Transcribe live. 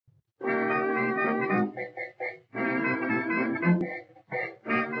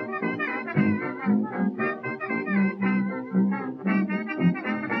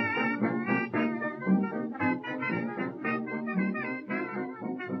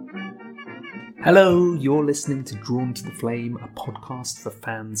Hello, you're listening to Drawn to the Flame, a podcast for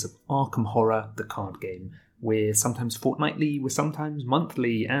fans of Arkham Horror, the card game. We're sometimes fortnightly, we're sometimes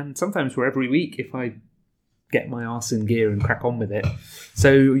monthly, and sometimes we're every week if I get my arse in gear and crack on with it.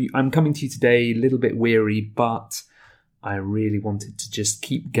 So I'm coming to you today a little bit weary, but I really wanted to just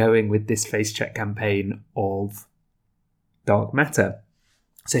keep going with this face check campaign of Dark Matter.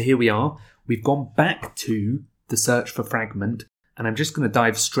 So here we are. We've gone back to the search for Fragment, and I'm just going to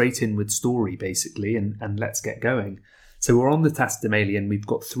dive straight in with story, basically, and let's get going. So we're on the Tasdamalian. We've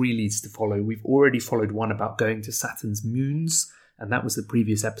got 3 leads to follow. We've already followed one about going to Saturn's moons, and that was the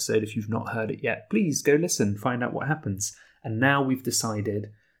previous episode. If you've not heard it yet, please go listen, find out what happens. And now we've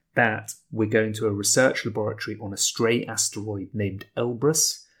decided that we're going to a research laboratory on a stray asteroid named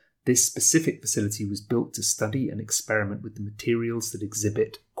Elbrus. This specific facility was built to study and experiment with the materials that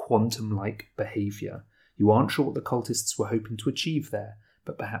exhibit quantum-like behaviour. You aren't sure what the cultists were hoping to achieve there,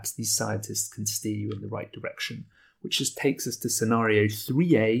 but perhaps these scientists can steer you in the right direction, which just takes us to scenario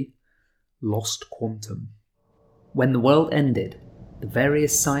 3A, Lost Quantum. When the world ended, the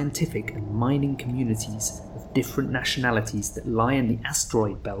various scientific and mining communities of different nationalities that lie in the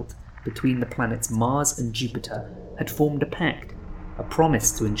asteroid belt between the planets Mars and Jupiter had formed a pact, a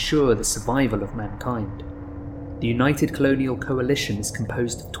promise to ensure the survival of mankind. The United Colonial Coalition is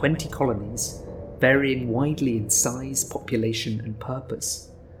composed of 20 colonies, varying widely in size, population, and purpose.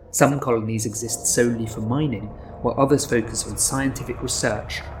 Some colonies exist solely for mining, while others focus on scientific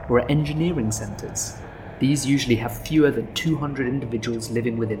research or are engineering centres. These usually have fewer than 200 individuals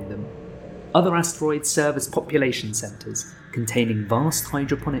living within them. Other asteroids serve as population centres, containing vast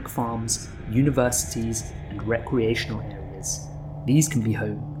hydroponic farms, universities, and recreational areas. These can be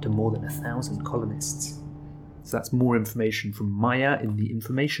home to more than 1,000 colonists. So that's more information from Maya in the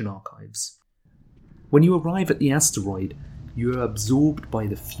Information Archives. When you arrive at the asteroid, you are absorbed by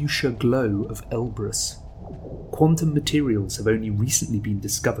the fuchsia glow of Elbrus. Quantum materials have only recently been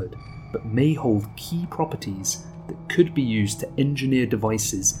discovered, but may hold key properties that could be used to engineer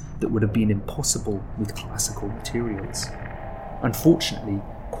devices that would have been impossible with classical materials. Unfortunately,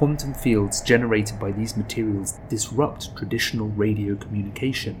 quantum fields generated by these materials disrupt traditional radio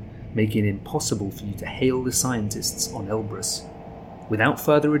communication, making it impossible for you to hail the scientists on Elbrus. Without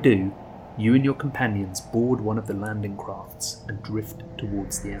further ado, you and your companions board one of the landing crafts and drift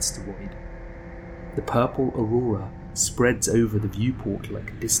towards the asteroid. The purple aurora spreads over the viewport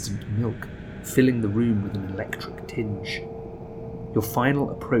like distant milk, filling the room with an electric tinge. Your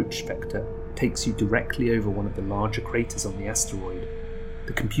final approach vector takes you directly over one of the larger craters on the asteroid.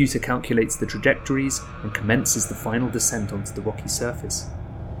 The computer calculates the trajectories and commences the final descent onto the rocky surface.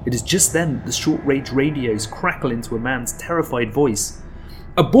 It is just then that the short-range radios crackle into a man's terrified voice.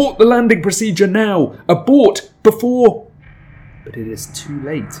 "Abort the landing procedure now! Abort! Before..." But it is too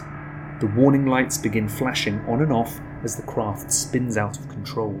late. The warning lights begin flashing on and off as the craft spins out of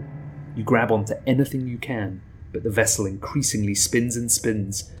control. You grab onto anything you can, but the vessel increasingly spins and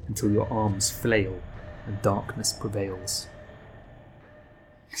spins until your arms flail and darkness prevails.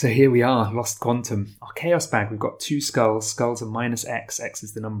 So here we are, Lost Quantum. Our Chaos bag, we've got 2 skulls. Skulls are -X. X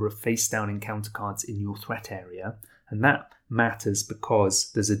is the number of face-down encounter cards in your threat area. And that matters because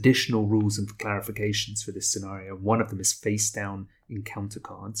there's additional rules and clarifications for this scenario. One of them is face-down encounter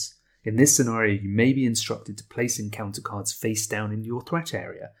cards. In this scenario, you may be instructed to place encounter cards face-down in your threat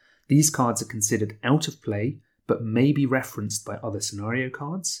area. These cards are considered out of play, but may be referenced by other scenario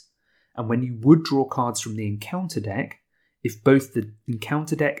cards. And when you would draw cards from the encounter deck, if both the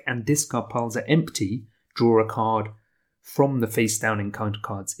encounter deck and discard piles are empty, draw a card from the face-down encounter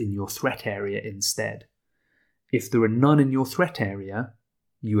cards in your threat area instead. If there are none in your threat area,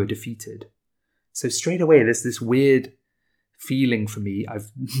 you are defeated. So straight away, there's this weird feeling for me.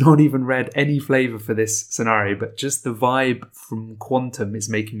 I've not even read any flavour for this scenario, but just the vibe from Quantum is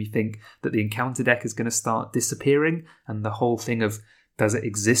making me think that the encounter deck is going to start disappearing, and the whole thing of does it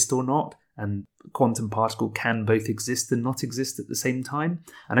exist or not, and quantum particle can both exist and not exist at the same time.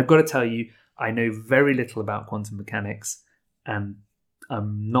 And I've got to tell you, I know very little about quantum mechanics, and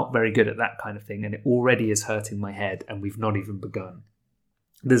I'm not very good at that kind of thing, and it already is hurting my head, and we've not even begun.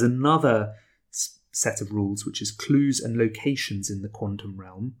 There's another set of rules, which is clues and locations in the quantum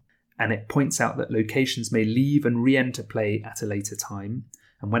realm, and it points out that locations may leave and re-enter play at a later time,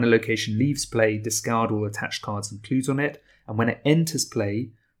 and when a location leaves play, discard all attached cards and clues on it, and when it enters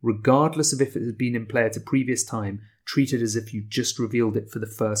play, regardless of if it had been in play at a previous time, treat it as if you just revealed it for the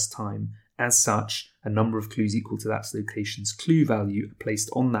first time. As such, a number of clues equal to that location's clue value are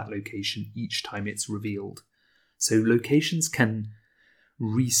placed on that location each time it's revealed. So locations can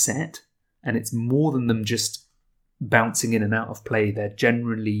reset, and it's more than them just bouncing in and out of play. They're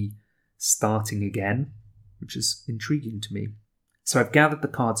generally starting again, which is intriguing to me. So I've gathered the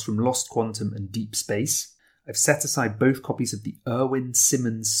cards from Lost Quantum and Deep Space. I've set aside both copies of the Erwin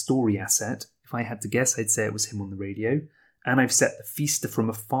Simmons story asset. If I had to guess, I'd say it was him on the radio. And I've set the Feaster from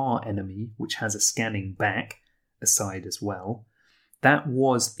Afar enemy, which has a scanning back, aside as well. That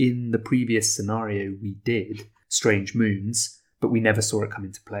was in the previous scenario we did, Strange Moons, but we never saw it come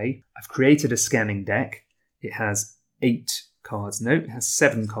into play. I've created a scanning deck. It has 8 cards. No, it has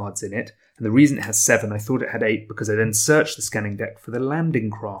 7 cards in it. And the reason it has 7, I thought it had 8 because I then searched the scanning deck for the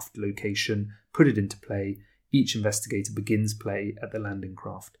landing craft location, put it into play. Each investigator begins play at the landing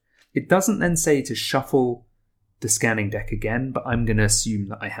craft. It doesn't then say to shuffle the scanning deck again, but I'm going to assume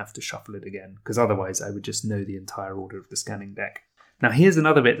that I have to shuffle it again, because otherwise I would just know the entire order of the scanning deck. Now here's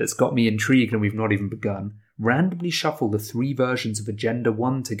another bit that's got me intrigued and we've not even begun. Randomly shuffle the 3 versions of Agenda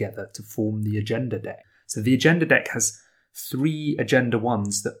 1 together to form the Agenda deck. So the Agenda deck has 3 Agenda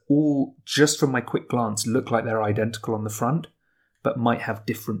 1s that all, just from my quick glance, look like they're identical on the front, but might have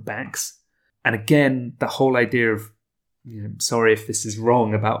different backs. And again, the whole idea of, sorry if this is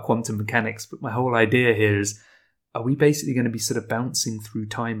wrong about quantum mechanics, but my whole idea here is, are we basically going to be sort of bouncing through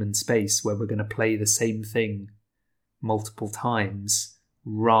time and space where we're going to play the same thing multiple times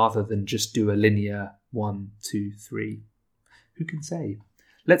rather than just do a linear 1, 2, 3? Who can say?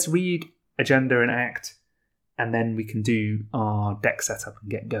 Let's read Agenda and Act, and then we can do our deck setup and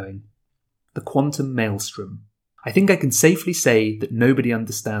get going. The Quantum Maelstrom. I think I can safely say that nobody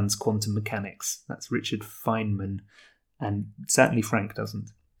understands quantum mechanics. That's Richard Feynman, and certainly Frank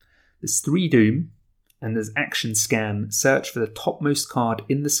doesn't. There's 3 Doom, and there's Action Scan. Search for the topmost card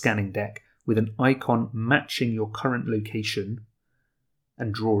in the scanning deck with an icon matching your current location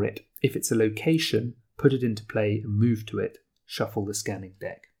and draw it. If it's a location, put it into play and move to it. Shuffle the scanning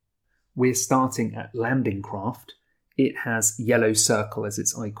deck. We're starting at Landing Craft. It has yellow circle as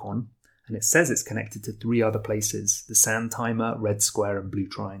its icon, and it says it's connected to 3 other places: the Sand Timer, Red Square, and Blue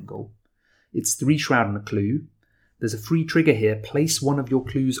Triangle. It's 3 Shroud and a clue. There's a free trigger here. Place one of your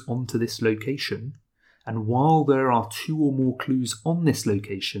clues onto this location, and while there are 2 or more clues on this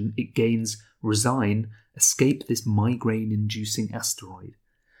location, it gains Resign, escape this migraine-inducing asteroid.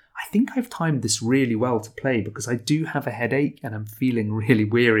 I think I've timed this really well to play because I do have a headache and I'm feeling really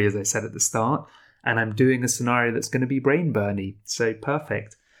weary, as I said at the start, and I'm doing a scenario that's going to be brain-burny, so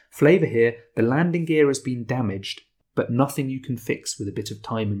perfect. Flavour here, the landing gear has been damaged, but nothing you can fix with a bit of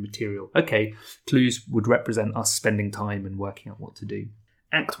time and material. Okay, clues would represent us spending time and working out what to do.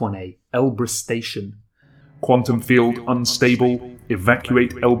 Act 1A, Elbrus Station. Quantum field unstable.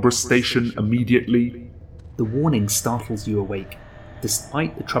 Evacuate Elbrus Station immediately. The warning startles you awake.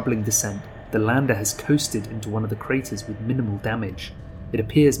 Despite the troubling descent, the lander has coasted into one of the craters with minimal damage. It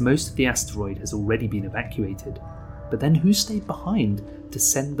appears most of the asteroid has already been evacuated. But then who stayed behind to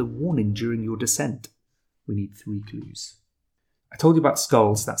send the warning during your descent? We need 3 clues. I told you about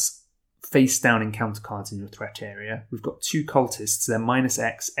skulls. That's face down encounter cards in your threat area. We've got 2 cultists. They're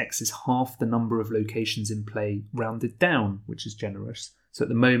 -X. X is half the number of locations in play rounded down, which is generous. So at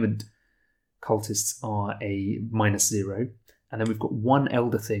the moment, cultists are a -0. And then we've got 1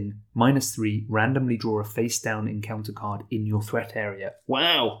 Elder Thing, -3, randomly draw a face down encounter card in your threat area.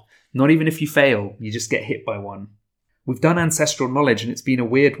 Wow! Not even if you fail, you just get hit by 1. We've done Ancestral Knowledge, and it's been a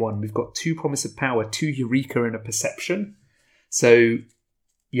weird one. We've got 2 Promise of Power, 2 Eureka, and a Perception. So,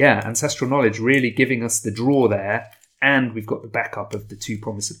 yeah, Ancestral Knowledge really giving us the draw there, and we've got the backup of the 2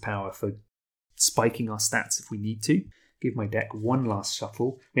 Promise of Power for spiking our stats if we need to. Give my deck 1 last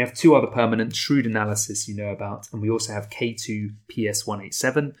shuffle. We have 2 other permanents, Shrewd Analysis you know about, and we also have K2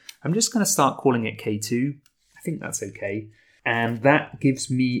 PS187. I'm just going to start calling it K2. I think that's okay. And that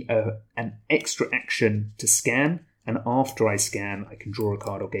gives me an extra action to scan, and after I scan, I can draw a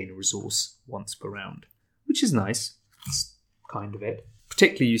card or gain a resource once per round, which is nice. That's kind of it.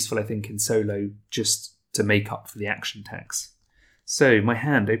 Particularly useful, I think, in solo, just to make up for the action tax. So, my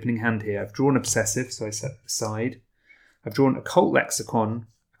opening hand here, I've drawn Obsessive, so I set it aside. I've drawn Occult Lexicon,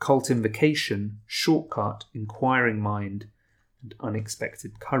 Occult Invocation, Shortcut, Inquiring Mind, and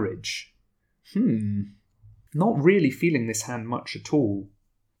Unexpected Courage. Not really feeling this hand much at all.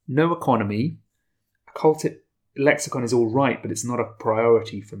 No economy. Occult Lexicon is alright, but it's not a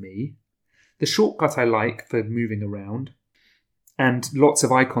priority for me. The Shortcut I like for moving around. And lots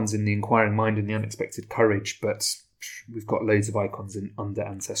of icons in the Inquiring Mind and the Unexpected Courage, but we've got loads of icons under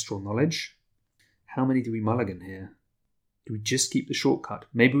Ancestral Knowledge. How many do we mulligan here? Do we just keep the Shortcut?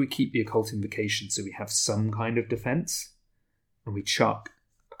 Maybe we keep the Occult Invocation so we have some kind of defense, and we chuck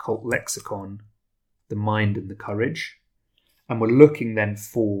Occult Lexicon, the Mind and the Courage, and we're looking then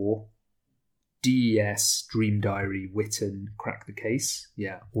for DES, Dream Diary, Witten, Crack the Case.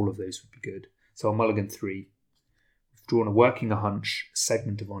 Yeah, all of those would be good. So I'll mulligan 3. We've drawn a Working a Hunch, a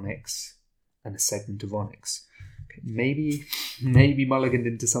segment of Onyx, and a segment of Onyx. Okay, maybe mulliganed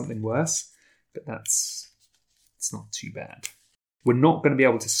into something worse, but it's not too bad. We're not going to be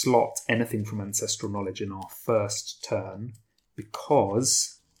able to slot anything from Ancestral Knowledge in our first turn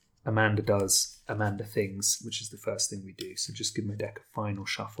because Amanda does Amanda Things, which is the first thing we do. So just give my deck a final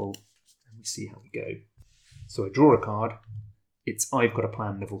shuffle and we see how we go. So I draw a card. It's I've Got a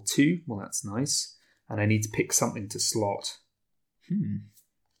Plan level 2. Well, that's nice. And I need to pick something to slot.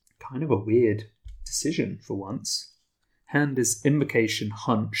 Kind of a weird decision for once. Hand is Invocation,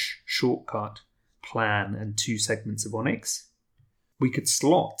 Hunch, Shortcut, Plan, and 2 segments of Onyx. We could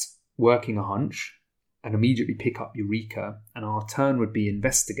slot Working a Hunch and immediately pick up Eureka, and our turn would be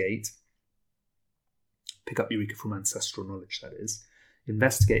Investigate. Pick up Eureka from Ancestral Knowledge, that is.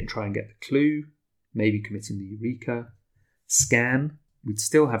 Investigate and try and get the clue, maybe committing the Eureka. Scan, we'd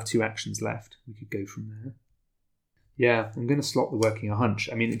still have 2 actions left. We could go from there. Yeah, I'm going to slot the Working a Hunch.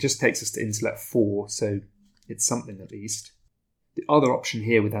 I mean, it just takes us to intellect 4, so it's something at least. The other option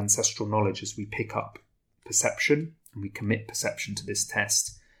here with Ancestral Knowledge is we pick up Perception, and we commit Perception to this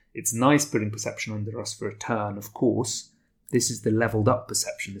test. It's nice putting Perception under us for a turn, of course. This is the leveled up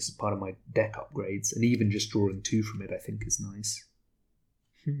Perception. This is part of my deck upgrades, and even just drawing 2 from it I think is nice.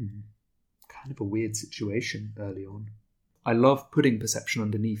 Kind of a weird situation early on. I love putting Perception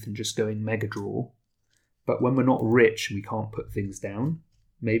underneath and just going Mega Draw, but when we're not rich and we can't put things down,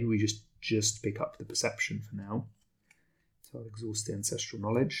 maybe we just pick up the Perception for now. So I'll exhaust the Ancestral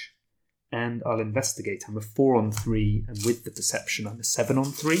Knowledge. And I'll Investigate. I'm a 4 on 3, and with the Perception, I'm a 7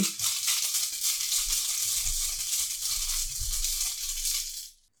 on 3.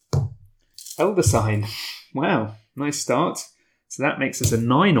 Elder Sign. Wow, nice start. So that makes us a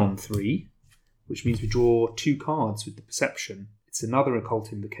 9 on 3, which means we draw 2 cards with the Perception. It's another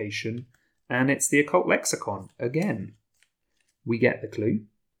Occult Invocation, and it's the Occult Lexicon again. We get the clue.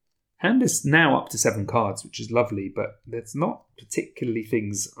 Hand is now up to 7 cards, which is lovely, but there's not particularly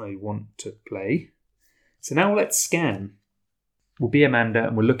things I want to play. So now let's scan. We'll be Amanda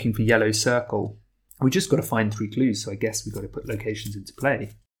and we're looking for Yellow Circle. We just got to find 3 clues, so I guess we've got to put locations into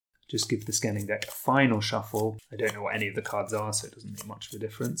play. Just give the scanning deck a final shuffle. I don't know what any of the cards are, so it doesn't make much of a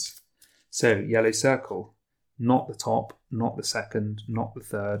difference. So, Yellow Circle. Not the top, not the second, not the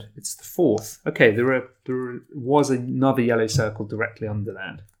third. It's the 4th. Okay, there was another Yellow Circle directly under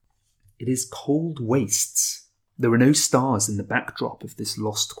that. It is Cold Wastes. There are no stars in the backdrop of this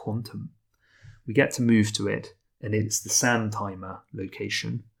lost quantum. We get to move to it, and it's the Sand Timer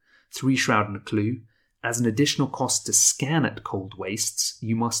location. 3 shroud and a clue. As an additional cost to scan at Cold Wastes,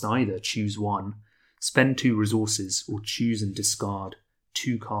 you must either choose 1, spend 2 resources, or choose and discard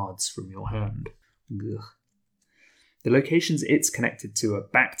 2 cards from your hand. Ugh. The locations it's connected to are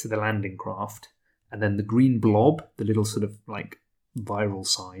back to the landing craft, and then the green blob, the little sort of like viral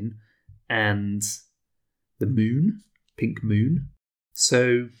sign, and the moon, pink moon.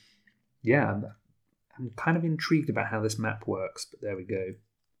 So, yeah, I'm kind of intrigued about how this map works, but there we go.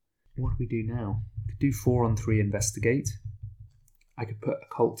 What do we do now? We could do 4 on 3 Investigate. I could put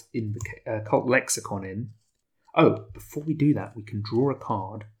Occult Lexicon in. Oh, before we do that, we can draw a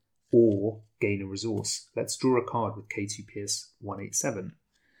card or gain a resource. Let's draw a card with K2 Pierce 187.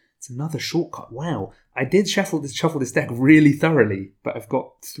 It's another shortcut. Wow, I did shuffle this deck really thoroughly, but I've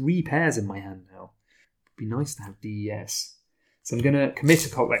got 3 pairs in my hand now. It'd be nice to have DES. So I'm going to commit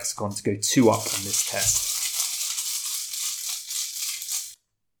Occult Lexicon to go 2 up on this test.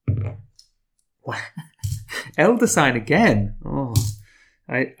 Wow. Elder Sign again. Oh,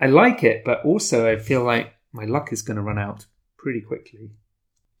 I like it, but also I feel like my luck is going to run out pretty quickly.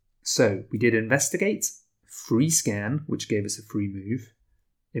 So we did Investigate, free scan, which gave us a free move.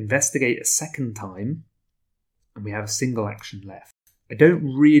 Investigate a second time, and we have a single action left. I don't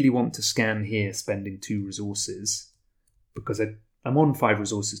really want to scan here spending 2 resources, because I'm on 5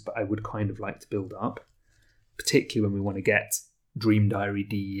 resources, but I would kind of like to build up, particularly when we want to get Dream Diary,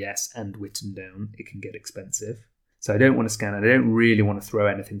 DES, and Witten down. It can get expensive. So I don't want to scan it. I don't really want to throw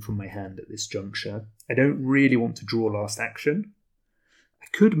anything from my hand at this juncture. I don't really want to draw last action. I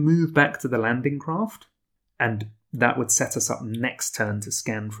could move back to the landing craft, and that would set us up next turn to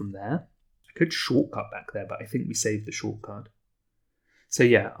scan from there. I could shortcut back there, but I think we saved the shortcut. So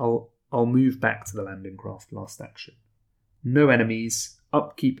yeah, I'll move back to the landing craft last action. No enemies.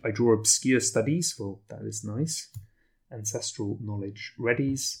 Upkeep, I draw Obscure Studies. Well, that is nice. Ancestral Knowledge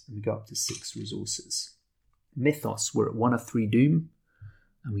readies, and we go up to 6 resources. Mythos, we're at 1 of 3 doom,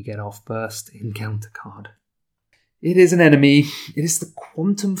 and we get our first encounter card. It is an enemy. It is the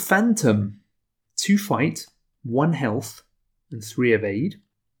Quantum Phantom. 2 fight, 1 health, and 3 evade.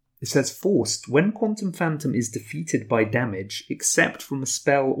 It says forced. When Quantum Phantom is defeated by damage, except from a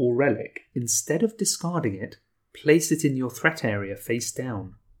spell or relic, instead of discarding it, place it in your threat area face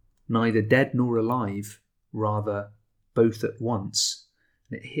down. Neither dead nor alive, rather both at once.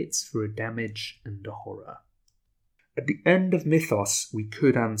 And it hits for a damage and a horror. At the end of Mythos, we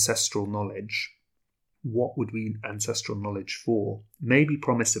could Ancestral Knowledge. What would we Ancestral Knowledge for? Maybe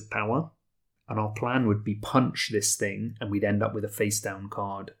Promise of Power. And our plan would be punch this thing, and we'd end up with a face-down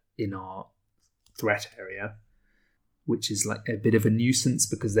card in our threat area, which is like a bit of a nuisance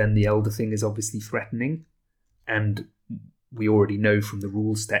because then the Elder Thing is obviously threatening. And we already know from the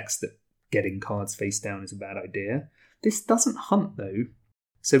rules text that getting cards face down is a bad idea. This doesn't hunt, though.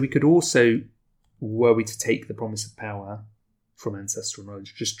 So we could also, were we to take the Promise of Power from Ancestral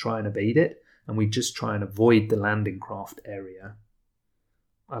Knowledge, just try and evade it, and we just try and avoid the landing craft area.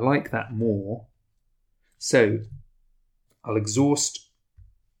 I like that more. So I'll exhaust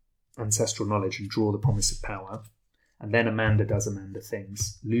Ancestral Knowledge and draw the Promise of Power, and then Amanda does Amanda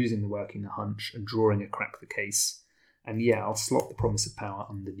things, losing the Working a Hunch and drawing a Crack the Case. And yeah, I'll slot the Promise of Power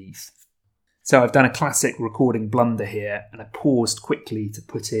underneath. So I've done a classic recording blunder here, and I paused quickly to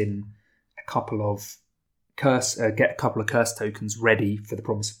put in a couple of get a couple of curse tokens ready for the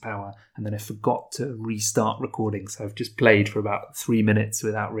Promise of Power, and then I forgot to restart recording, so I've just played for about 3 minutes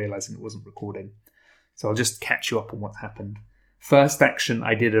without realising it wasn't recording. So I'll just catch you up on what happened. First action,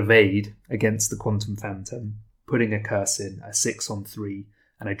 I did evade against the Quantum Phantom, putting a curse in, a 6/3,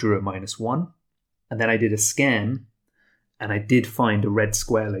 and I drew a -1. And then I did a scan, and I did find a red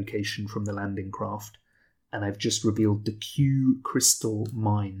square location from the landing craft, and I've just revealed the Q Crystal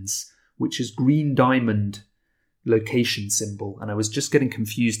Mines, which is green diamond location symbol, and I was just getting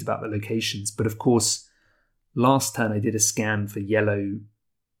confused about the locations. But of course, last turn I did a scan for yellow.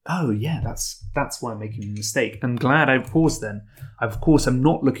 Oh yeah, that's why I'm making a mistake. I'm glad I paused then. Of course, I'm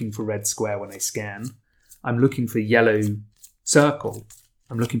not looking for red square when I scan. I'm looking for yellow circle.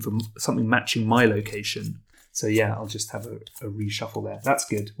 I'm looking for something matching my location. So yeah, I'll just have a reshuffle there. That's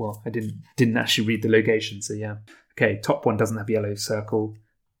good. Well, I didn't actually read the location, so yeah. Okay, top one doesn't have yellow circle.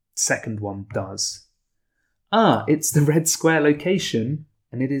 Second one does. It's the red square location,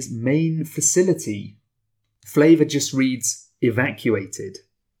 and it is main facility. Flavor just reads evacuated.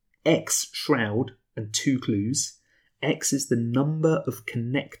 X shroud and 2 clues. X is the number of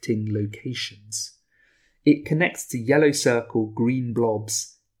connecting locations. It connects to yellow circle, green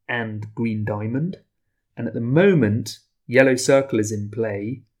blobs, and green diamond. And at the moment, yellow circle is in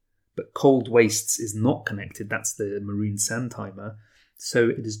play, but cold wastes is not connected. That's the maroon sand timer. So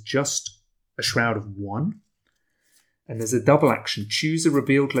it is just a shroud of 1. And there's a double action. Choose a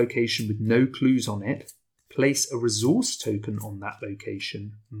revealed location with no clues on it. Place a resource token on that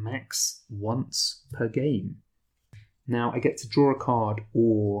location, max once per game. Now I get to draw a card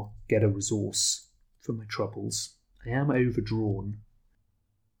or get a resource for my troubles. I am overdrawn,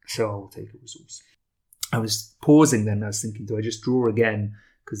 so I'll take a resource. I was pausing then, I was thinking, do I just draw again?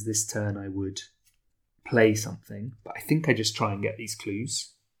 Because this turn I would play something, but I think I just try and get these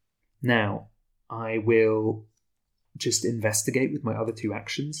clues. Now, I will just investigate with my other 2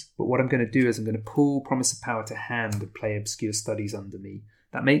 actions, but what I'm going to do is I'm going to pull Promise of Power to hand and play Obscure Studies under me.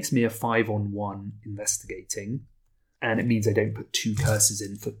 That makes me a 5/1 investigating, and it means I don't put 2 curses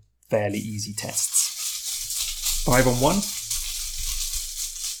in for fairly easy tests. 5/1.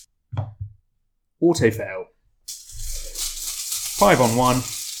 Auto fail. 5/1.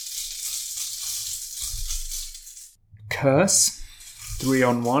 Curse.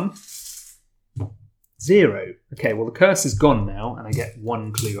 3/1. 0. Okay, well the curse is gone now, and I get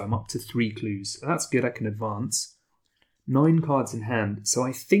 1 clue. I'm up to 3 clues. That's good, I can advance. 9 cards in hand, so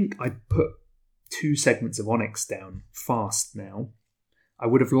I think I put 2 segments of Onyx down fast now. I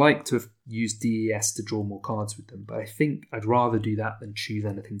would have liked to have used DES to draw more cards with them, but I think I'd rather do that than choose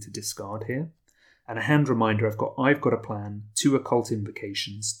anything to discard here. And a hand reminder, I've got a plan, 2 occult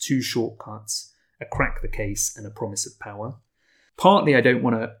invocations, 2 shortcuts, a Crack the Case, and a Promise of Power. Partly I don't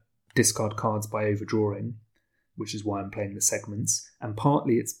want to discard cards by overdrawing, which is why I'm playing the segments, and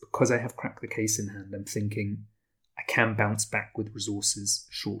partly it's because I have Crack the Case in hand. I'm thinking I can bounce back with resources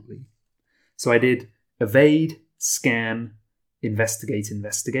shortly. So I did evade, scan, investigate, and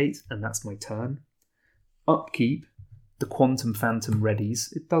that's my turn. Upkeep, the Quantum Phantom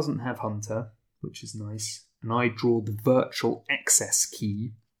readies. It doesn't have Hunter, which is nice, and I draw the Virtual Access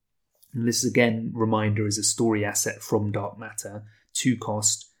Key. And this again, reminder, is a story asset from Dark Matter, 2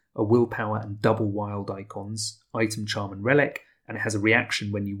 cost, a willpower and double wild icons, item, charm and relic, and it has a reaction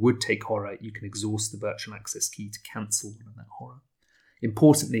when you would take horror, you can exhaust the Virtual Access Key to cancel one of that horror.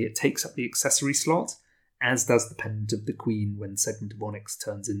 Importantly, it takes up the accessory slot, as does the Pendant of the Queen when Segment of Onyx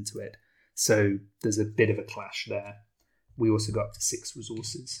turns into it. So there's a bit of a clash there. We also got up to 6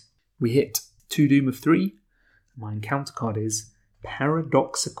 resources. We hit 2 Doom of 3. My encounter card is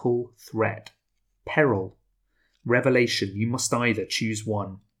Paradoxical Threat. Peril. Revelation. You must either choose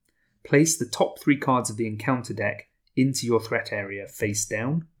one. Place the top 3 cards of the encounter deck into your threat area face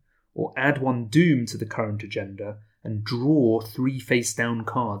down, or add 1 Doom to the current agenda and draw 3 face down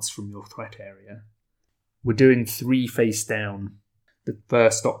cards from your threat area. We're doing 3 face down. The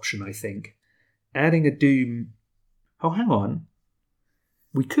first option, I think. Adding a Doom... Oh, hang on.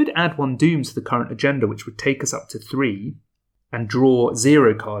 We could add 1 Doom to the current agenda, which would take us up to 3, and draw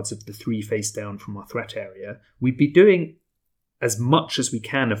 0 cards of the 3 face down from our threat area. We'd be doing as much as we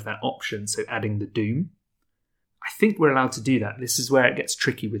can of that option, so adding the Doom. I think we're allowed to do that. This is where it gets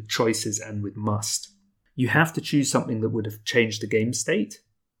tricky with choices and with must. You have to choose something that would have changed the game state,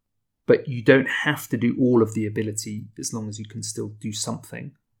 but you don't have to do all of the ability as long as you can still do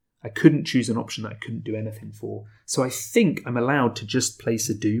something. I couldn't choose an option that I couldn't do anything for, so I think I'm allowed to just place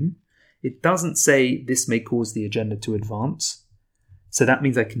a Doom. It doesn't say this may cause the agenda to advance, so that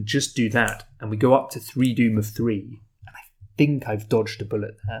means I can just do that, and we go up to 3 Doom of 3, and I think I've dodged a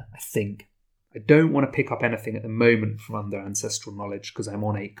bullet there, I think. I don't want to pick up anything at the moment from under Ancestral Knowledge because I'm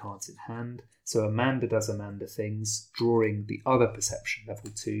on 8 cards in hand, so Amanda does Amanda things, drawing the other Perception level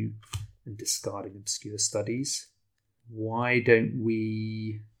 2 and discarding Obscure Studies. Why don't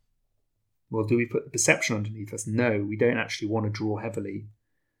we... Well, do we put the Perception underneath us? No, we don't actually want to draw heavily.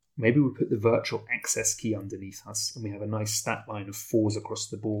 Maybe we put the Virtual Access Key underneath us and we have a nice stat line of 4s across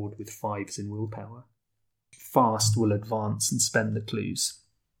the board with 5s in willpower. Fast will advance and spend the clues.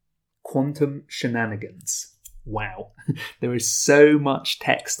 Quantum Shenanigans. Wow. There is so much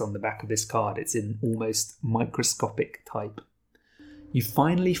text on the back of this card. It's in almost microscopic type. You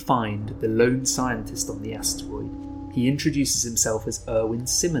finally find the lone scientist on the asteroid. He introduces himself as Erwin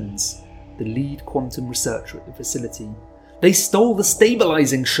Simmons, the lead quantum researcher at the facility. They stole the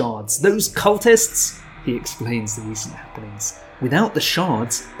stabilizing shards, those cultists! He explains the recent happenings. Without the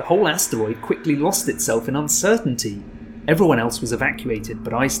shards, the whole asteroid quickly lost itself in uncertainty. Everyone else was evacuated,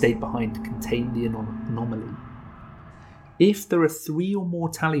 but I stayed behind to contain the anomaly. If there are 3 or more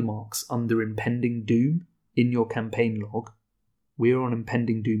tally marks under Impending Doom in your campaign log, we're on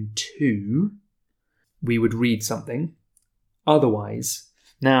Impending Doom 2, we would read something. Otherwise...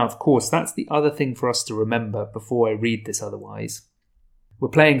 Now, of course, that's the other thing for us to remember before I read this otherwise. We're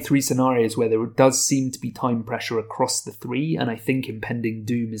playing 3 scenarios where there does seem to be time pressure across the 3, and I think Impending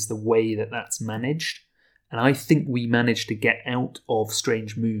Doom is the way that that's managed. And I think we managed to get out of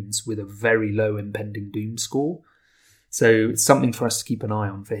Strange Moons with a very low Impending Doom score. So it's something for us to keep an eye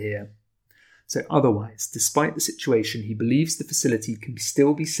on for here. So otherwise, despite the situation, he believes the facility can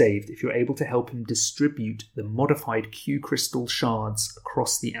still be saved if you're able to help him distribute the modified Q crystal shards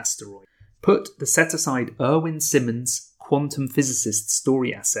across the asteroid. Put the set-aside Erwin Simmons quantum physicist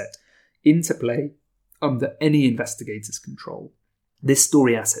story asset into play under any investigator's control. This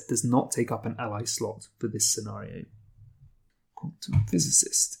story asset does not take up an ally slot for this scenario. Quantum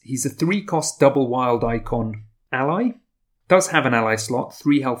physicist. He's a 3-cost double wild icon ally. Does have an ally slot,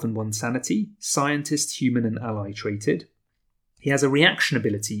 3 health and 1 sanity, scientist, human and ally traded. He has a reaction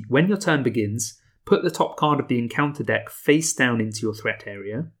ability. When your turn begins, put the top card of the encounter deck face down into your threat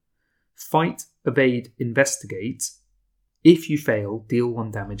area. Fight, evade, investigate. If you fail, deal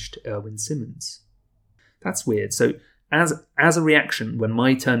 1 damage to Erwin Simmons. That's weird. So as a reaction, when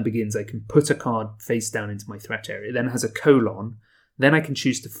my turn begins, I can put a card face down into my threat area. It then has a colon. Then I can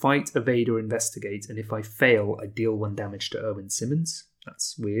choose to fight, evade, or investigate, and if I fail, I deal 1 damage to Erwin Simmons.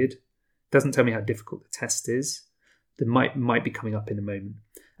 That's weird. Doesn't tell me how difficult the test is. That might be coming up in a moment.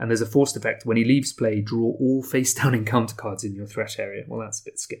 And there's a forced effect. When he leaves play, draw all face-down encounter cards in your threat area. Well, that's a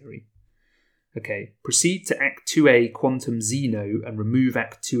bit scary. Okay, proceed to Act 2A Quantum Xeno and remove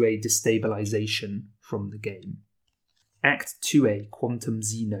Act 2A Destabilization from the game. Act 2A Quantum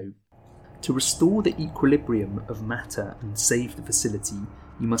Xeno. To restore the equilibrium of matter and save the facility,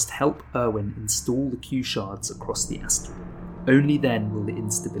 you must help Erwin install the Q shards across the asteroid. Only then will the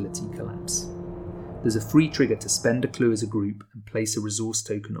instability collapse. There's a free trigger to spend a clue as a group and place a resource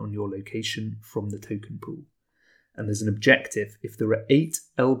token on your location from the token pool. And there's an objective. If there are 8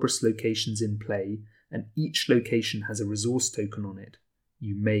 Elbrus locations in play and each location has a resource token on it,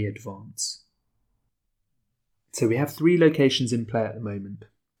 you may advance. So we have 3 locations in play at the moment.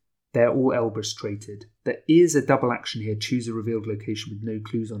 They're all Elbrus traded. There is a double action here. Choose a revealed location with no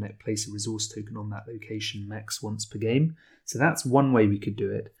clues on it. Place a resource token on that location max once per game. So that's one way we could do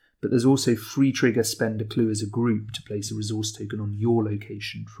it. But there's also free trigger, spend a clue as a group to place a resource token on your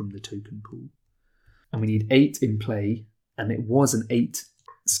location from the token pool. And we need 8 in play, and it was an 8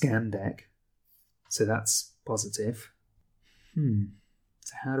 scan deck, so that's positive.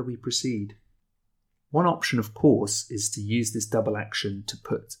 So how do we proceed? One option, of course, is to use this double action to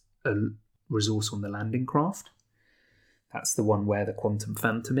put a resource on the landing craft. That's the one where the Quantum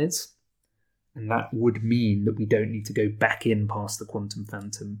Phantom is. And that would mean that we don't need to go back in past the Quantum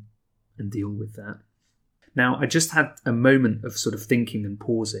Phantom and deal with that. Now, I just had a moment of sort of thinking and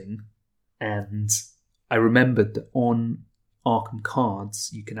pausing, and I remembered that on Arkham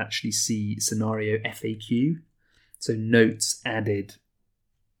cards, you can actually see scenario FAQ, so notes added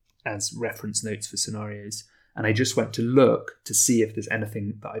as reference notes for scenarios. And I just went to look to see if there's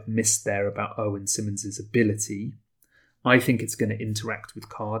anything that I've missed there about Owen Simmons's ability. I think it's going to interact with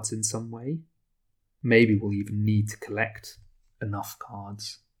cards in some way. Maybe we'll even need to collect enough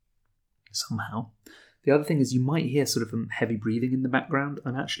cards somehow. The other thing is you might hear sort of heavy breathing in the background.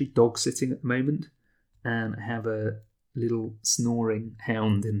 I'm actually dog sitting at the moment, and I have a little snoring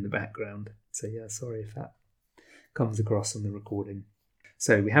hound in the background. So yeah, sorry if that comes across on the recording.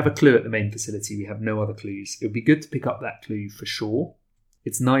 So we have a clue at the main facility. We have no other clues. It would be good to pick up that clue for sure.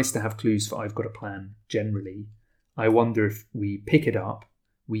 It's nice to have clues for I've got a plan generally. I wonder if we pick it up,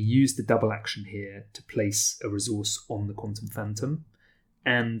 we use the double action here to place a resource on the Quantum Phantom,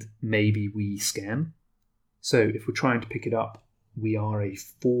 and maybe we scan. So if we're trying to pick it up, we are a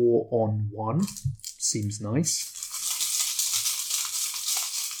 4-on-1. Seems nice.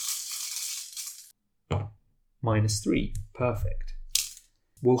 -3. Perfect.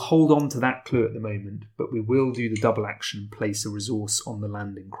 We'll hold on to that clue at the moment, but we will do the double action and place a resource on the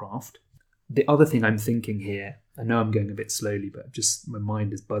landing craft. The other thing I'm thinking here, I know I'm going a bit slowly, but just my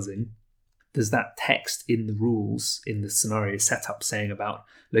mind is buzzing. There's that text in the rules, in the scenario setup, saying about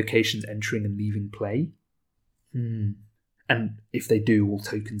locations entering and leaving play. And if they do, all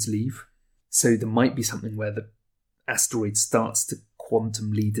tokens leave. So there might be something where the asteroid starts to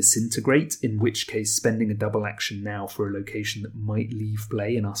quantumly disintegrate, in which case spending a double action now for a location that might leave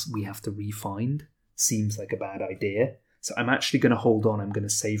play and we have to refind seems like a bad idea. So I'm actually going to hold on. I'm going to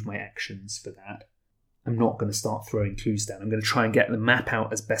save my actions for that. I'm not going to start throwing clues down. I'm going to try and get the map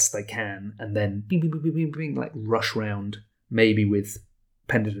out as best I can, and then bing, bing, bing, bing, bing, bing, like rush round, maybe with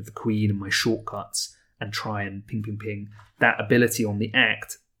Pendant of the Queen and my shortcuts, and try and ping, ping, ping. That ability on the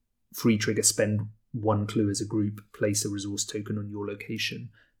act, free trigger, spend 1 clue as a group, place a resource token on your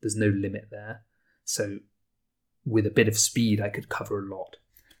location. There's no limit there. So with a bit of speed, I could cover a lot.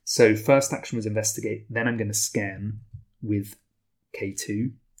 So first action was investigate. Then I'm going to scan with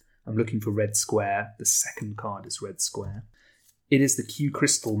K2. I'm looking for red square. The second card is red square. It is the Q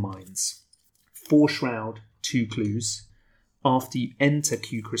Crystal Mines. 4 shroud, 2 clues. After you enter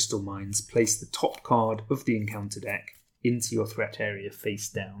Q Crystal Mines, place the top card of the encounter deck into your threat area face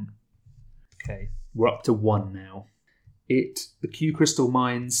down. Okay, we're up to 1 now. The Q Crystal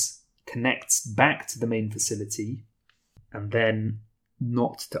Mines connects back to the main facility and then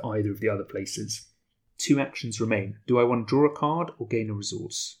not to either of the other places. 2 actions remain. Do I want to draw a card or gain a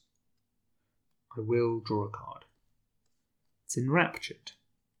resource? I will draw a card. It's Enraptured.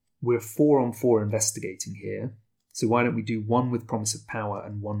 We're 4-on-4 investigating here, so why don't we do 1 with Promise of Power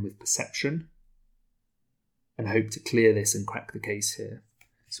and 1 with Perception, and hope to clear this and crack the case here.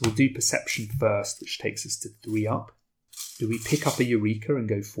 So we'll do Perception first, which takes us to 3 up. Do we pick up a Eureka and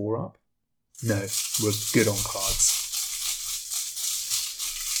go 4 up? No, we're good on cards.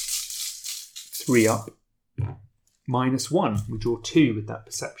 3 up. -1. We draw 2 with that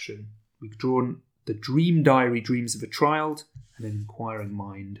Perception. We've drawn the Dream Diary, Dreams of a Child, and an Inquiring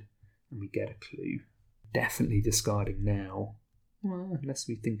Mind, and we get a clue. Definitely discarding now, unless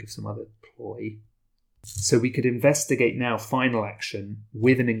we think of some other ploy. So we could investigate now, final action,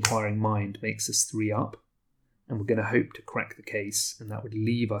 with an Inquiring Mind makes us 3 up, and we're going to hope to crack the case, and that would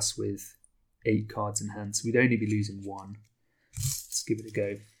leave us with 8 cards in hand, so we'd only be losing 1. Let's give it a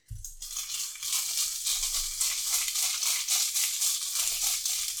go.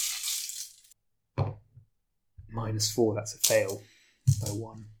 -4, that's a fail by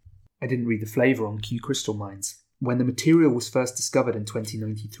 1. I didn't read the flavour on Q Crystal Mines. When the material was first discovered in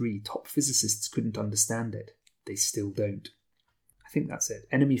 2093, top physicists couldn't understand it. They still don't. I think that's it.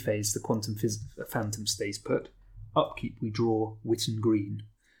 Enemy phase, the Quantum Phantom stays put. Upkeep, we draw Witten Green.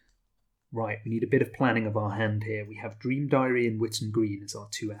 Right, we need a bit of planning of our hand here. We have Dream Diary and Witten Green as our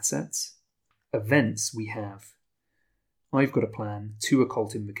 2 assets. Events, we have I've Got a Plan, 2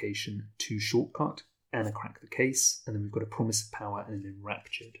 Occult Invocation, 2 Shortcut, and a Crack the Case, and then we've got a Promise of Power and an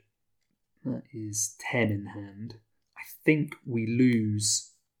Enraptured. That is 10 in hand. I think we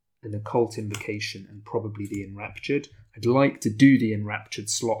lose an Occult Invocation, and probably the Enraptured. I'd like to do the Enraptured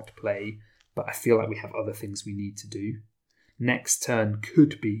slot play, but I feel like we have other things we need to do. Next turn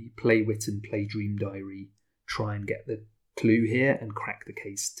could be play Witten, play Dream Diary, try and get the clue here and crack the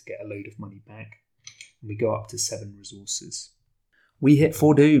case to get a load of money back. And we go up to 7 resources. We hit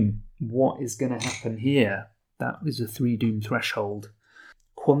 4 Doom. What is going to happen here? That is a 3 Doom threshold.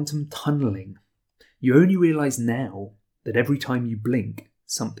 Quantum Tunneling. You only realise now that every time you blink,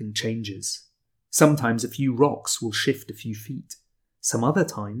 something changes. Sometimes a few rocks will shift a few feet. Some other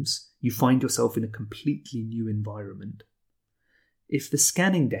times, you find yourself in a completely new environment. If the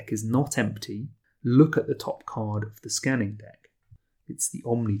scanning deck is not empty, look at the top card of the scanning deck. It's the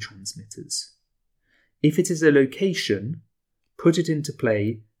Omnitransmitters. If it is a location, put it into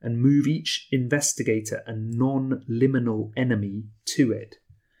play and move each investigator and non-liminal enemy to it.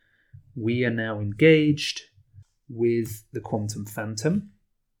 We are now engaged with the Quantum Phantom.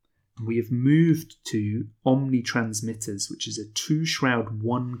 We have moved to Omnitransmitters, which is a 2-shroud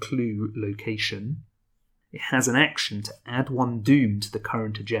 1 clue location. It has an action to add 1 Doom to the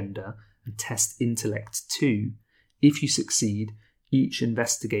current agenda and test Intellect 2. If you succeed, each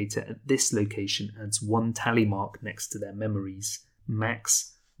investigator at this location adds 1 tally mark next to their memories,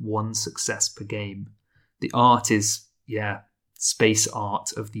 max 1 success per game. The art is, space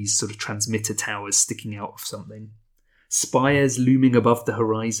art of these sort of transmitter towers sticking out of something. Spires looming above the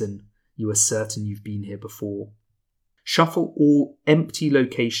horizon. You are certain you've been here before. Shuffle all empty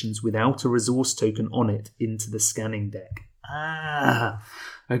locations without a resource token on it into the scanning deck.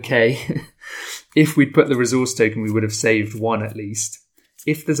 Okay. If we'd put the resource token, we would have saved 1 at least.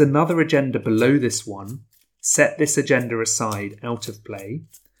 If there's another agenda below this one, set this agenda aside out of play.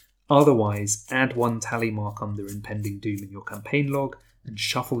 Otherwise, add 1 tally mark under Impending Doom in your campaign log and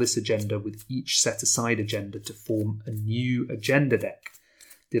shuffle this agenda with each set aside agenda to form a new agenda deck.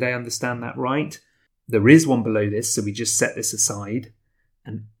 Did I understand that right? There is one below this, so we just set this aside.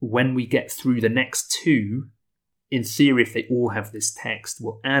 And when we get through the next 2, in theory, if they all have this text,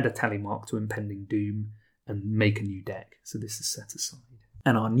 we'll add a tally mark to Impending Doom and make a new deck. So this is set aside.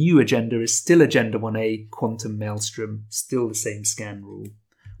 And our new agenda is still Agenda 1A, Quantum Maelstrom, still the same scan rule.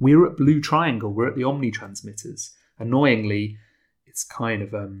 We're at Blue Triangle, we're at the Omnitransmitters. Annoyingly, it's kind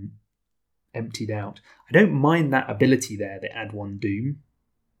of emptied out. I don't mind that ability there, the add 1 Doom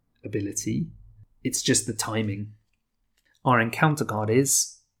ability. It's just the timing. Our encounter card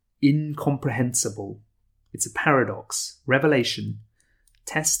is Incomprehensible. It's a paradox. Revelation.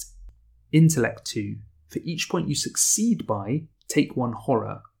 Test Intellect 2. For each point you succeed by, take 1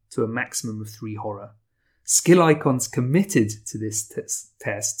 horror to a maximum of 3 horror. Skill icons committed to this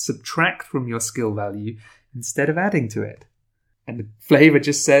test subtract from your skill value instead of adding to it. And the flavour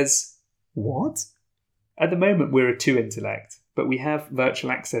just says, what? At the moment we're a 2 intellect, but we have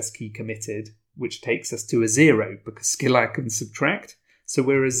virtual access key committed, which takes us to a 0 because skill icons subtract. So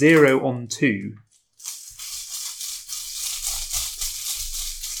we're a 0 on 2.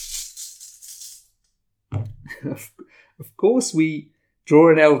 Of course we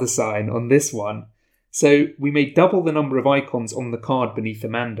draw an Elder sign on this one. So we may double the number of icons on the card beneath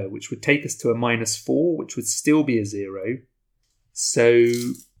Amanda, which would take us to a -4, which would still be a 0. So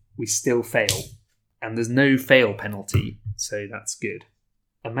we still fail. And there's no fail penalty, so that's good.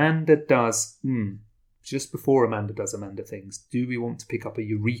 Amanda does... just before Amanda does Amanda things, do we want to pick up a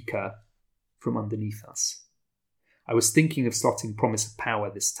Eureka from underneath us? I was thinking of slotting Promise of Power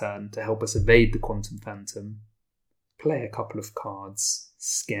this turn to help us evade the Quantum Phantom. Play a couple of cards,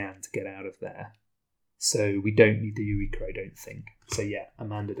 scan to get out of there. So we don't need the Eureka, I don't think. So yeah,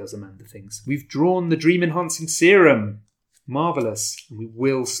 Amanda does Amanda things. We've drawn the Dream Enhancing Serum. Marvellous. And we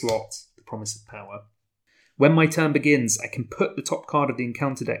will slot the Promise of Power. When my turn begins, I can put the top card of the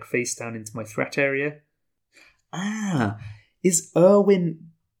encounter deck face down into my threat area. Is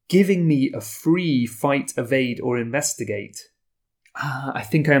Irwin giving me a free fight, evade, or investigate? I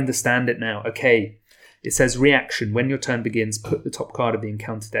think I understand it now. Okay. It says reaction. When your turn begins, put the top card of the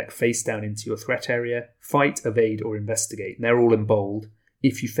encounter deck face down into your threat area. Fight, evade, or investigate. And they're all in bold.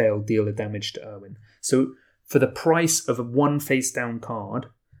 If you fail, deal the damage to Irwin. So for the price of a 1 face down card,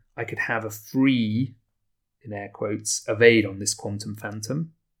 I could have a free, in air quotes, evade on this Quantum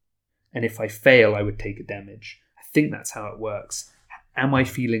Phantom. And if I fail, I would take a damage. I think that's how it works. Am I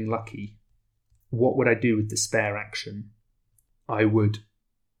feeling lucky? What would I do with the spare action? I would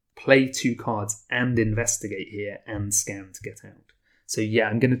play 2 cards and investigate here and scan to get out. So yeah,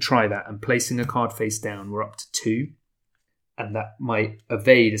 I'm going to try that. I'm placing a card face down. We're up to 2. And that my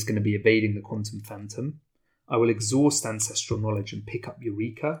evade is going to be evading the Quantum Phantom. I will exhaust Ancestral Knowledge and pick up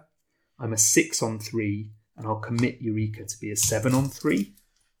Eureka. I'm a 6 on 3, and I'll commit Eureka to be a 7 on 3.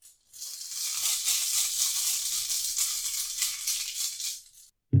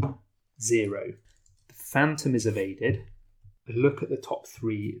 0. The Phantom is evaded. I look at the top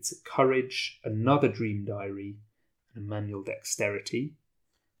 3. It's a Courage, another Dream Diary, and a Manual Dexterity.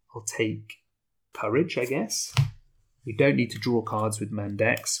 I'll take Courage, I guess. We don't need to draw cards with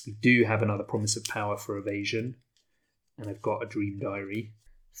Mandex. We do have another Promise of Power for evasion. And I've got a Dream Diary.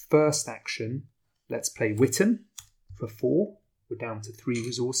 First action, let's play Witten for 4. We're down to 3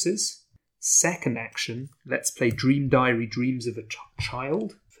 resources. Second action, let's play Dream Diary Dreams of a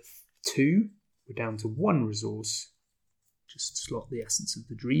Child for 2. We're down to 1 resource. Just slot the Essence of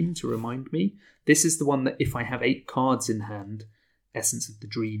the Dream to remind me. This is the one that if I have 8 cards in hand, Essence of the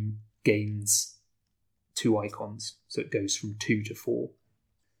Dream gains 2 icons. So it goes from 2 to 4.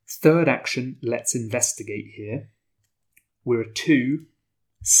 Third action, let's investigate here. We're a 2,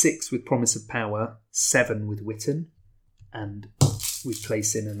 6 with Promise of Power, 7 with Witten, and we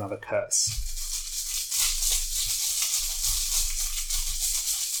place in another curse.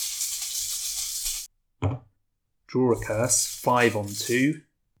 Draw a curse, 5 on 2,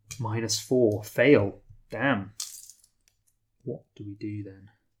 -4, fail. Damn. What do we do then?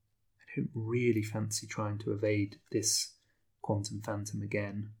 I don't really fancy trying to evade this Quantum Phantom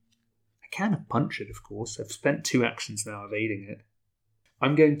again. I can punch it, of course. I've spent 2 actions now evading it.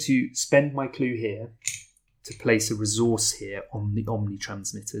 I'm going to spend my clue here to place a resource here on the Omni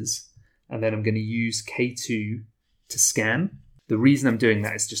transmitters, and then I'm going to use K2 to scan. The reason I'm doing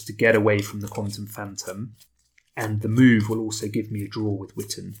that is just to get away from the Quantum Phantom, and the move will also give me a draw with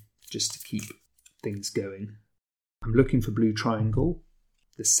Witten, just to keep things going. I'm looking for Blue Triangle.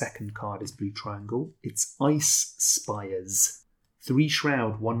 The second card is Blue Triangle. It's Ice Spires. 3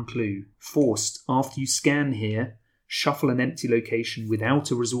 shroud, 1 clue. Forced, after you scan here, shuffle an empty location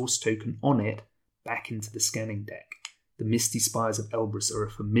without a resource token on it back into the scanning deck. The Misty Spires of Elbrus are a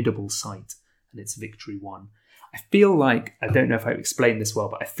formidable sight, and it's victory 1. I feel like, I don't know if I've explained this well,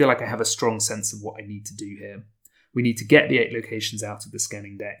 but I feel like I have a strong sense of what I need to do here. We need to get the 8 locations out of the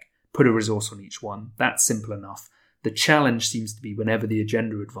scanning deck, put a resource on each one. That's simple enough. The challenge seems to be whenever the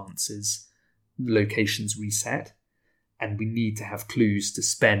agenda advances, locations reset, and we need to have clues to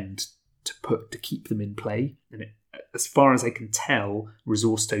spend to keep them in play. And as far as I can tell,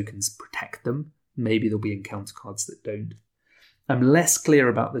 resource tokens protect them. Maybe there'll be encounter cards that don't. I'm less clear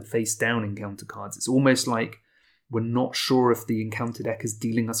about the face down encounter cards. It's almost like we're not sure if the encounter deck is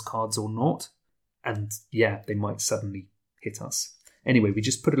dealing us cards or not. And yeah, they might suddenly hit us. Anyway, we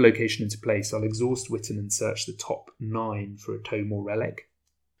just put a location into place. I'll exhaust Witten and search the top 9 for a tome or relic.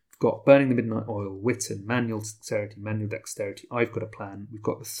 We've got Burning the Midnight Oil, Witten, Manual Dexterity. I've got a plan. We've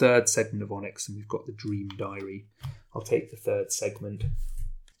got the 3rd segment of Onyx, and we've got the Dream Diary. I'll take the 3rd segment.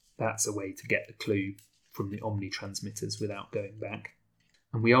 That's a way to get the clue from the Omni transmitters without going back.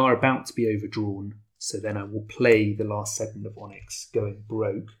 And we are about to be overdrawn, so then I will play the last segment of Onyx, going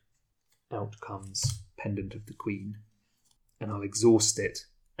broke. Out comes Pendant of the Queen. And I'll exhaust it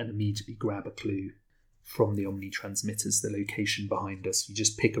and immediately grab a clue from the Omni transmitters, the location behind us. You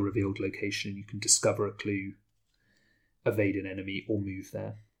just pick a revealed location and you can discover a clue, evade an enemy, or move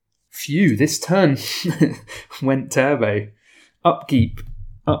there. Phew, this turn went turbo. Upkeep.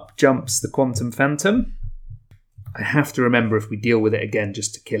 Up jumps the Quantum Phantom. I have to remember if we deal with it again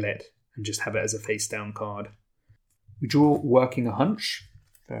just to kill it and just have it as a face down card. We draw Working a Hunch.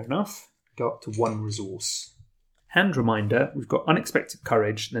 Fair enough. Go up to 1 resource. Hand reminder, we've got Unexpected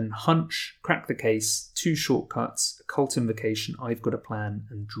Courage, then Hunch, Crack the Case, 2 shortcuts, Occult Invocation, I've Got a Plan,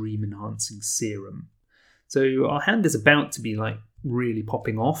 and Dream Enhancing Serum. So our hand is about to be really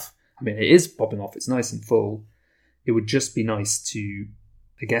popping off. I mean, it is popping off, it's nice and full. It would just be nice to,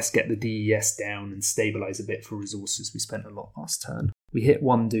 I guess, get the DES down and stabilise a bit for resources. We spent a lot last turn. We hit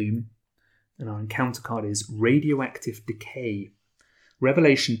 1 Doom, and our encounter card is Radioactive Decay.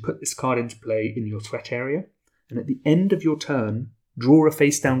 Revelation, put this card into play in your threat area. And at the end of your turn, draw a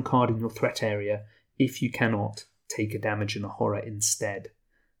face-down card in your threat area. If you cannot, take a damage and a horror instead.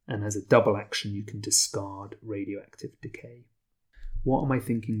 And as a double action, you can discard Radioactive Decay. What am I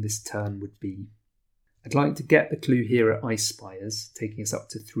thinking this turn would be? I'd like to get the clue here at Ice Spires, taking us up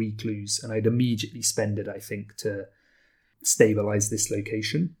to 3 clues, and I'd immediately spend it, I think, to stabilise this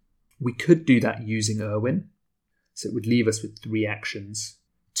location. We could do that using Irwin, so it would leave us with 3 actions.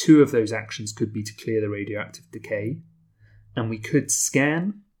 2 of those actions could be to clear the Radioactive Decay, and we could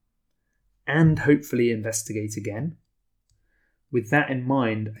scan and hopefully investigate again. With that in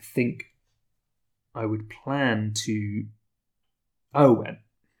mind, I think I would plan to...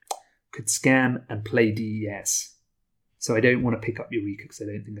 could scan and play DES. So I don't want to pick up Eureka because I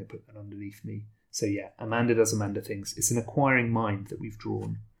don't think I put that underneath me. So yeah, Amanda does Amanda things. It's an Acquiring Mind that we've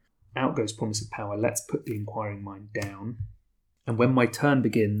drawn. Out goes Promise of Power. Let's put the Inquiring Mind down. And when my turn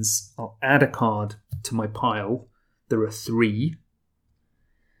begins, I'll add a card to my pile. There are 3.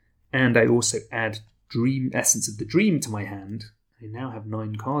 And I also add Essence of the Dream to my hand. I now have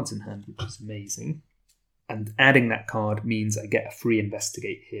 9 cards in hand, which is amazing. And adding that card means I get a free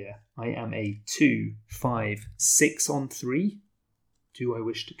investigate here. I am a 2, 5, 6 on 3. Do I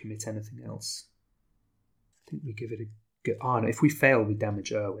wish to commit anything else? I think we give it a go. No, if we fail, we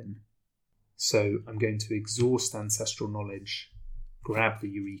damage Irwin. So I'm going to exhaust Ancestral Knowledge, grab the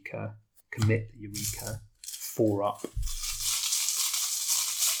Eureka, commit the Eureka, 4 up.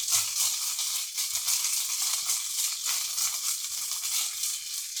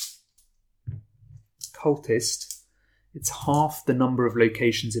 Cultist, it's half the number of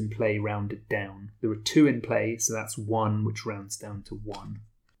locations in play rounded down. There are 2 in play, so that's 1, which rounds down to 1.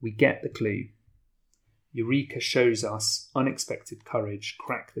 We get the clue. Eureka shows us Unexpected Courage,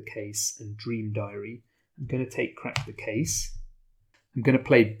 Crack the Case, and Dream Diary. I'm going to take Crack the Case. I'm going to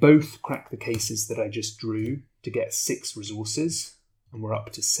play both Crack the Cases that I just drew to get 6 resources, and we're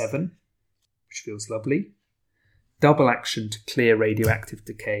up to 7, which feels lovely. Double action to clear Radioactive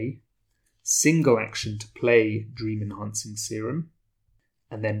Decay. Single action to play Dream Enhancing Serum,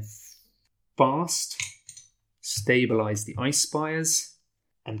 and then fast, stabilize the Ice Spires,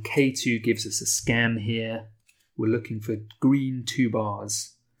 and K2 gives us a scan here. We're looking for green 2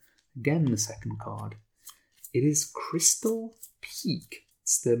 bars. Again, the second card. It is Crystal Peak.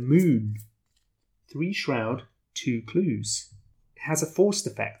 It's the moon. 3 shroud, 2 clues. It has a forced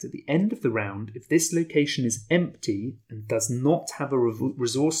effect. At the end of the round, if this location is empty and does not have a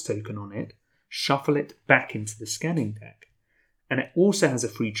resource token on it, shuffle it back into the scanning deck. And it also has a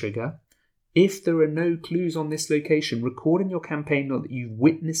free trigger. If there are no clues on this location, record in your campaign log that you've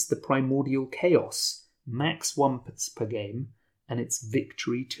witnessed the primordial chaos. Max 1 per game, and it's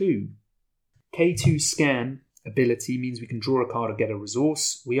victory 2. K2 scan ability means we can draw a card or get a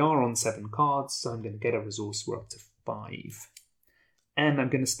resource. We are on 7 cards, so I'm going to get a resource. We're up to 5. And I'm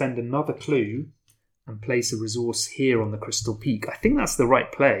going to spend another clue and place a resource here on the Crystal Peak. I think that's the right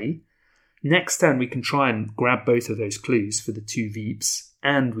play. Next turn, we can try and grab both of those clues for the 2 Veeps,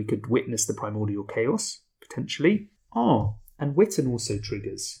 and we could witness the primordial chaos, potentially. And Witten also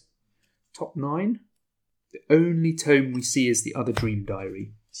triggers. Top 9. The only tome we see is the other Dream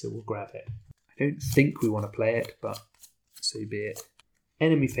Diary, so we'll grab it. I don't think we want to play it, but so be it.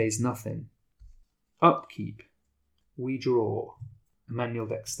 Enemy phase, nothing. Upkeep. We draw. Manual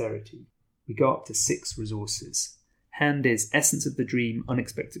Dexterity. We go up to 6 resources. Hand is Essence of the Dream,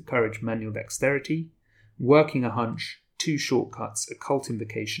 Unexpected Courage, Manual Dexterity. Working a Hunch, 2 shortcuts, Occult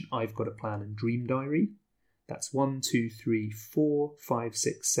Invocation, I've Got a Plan, and Dream Diary. That's 1, 2, 3, 4, 5,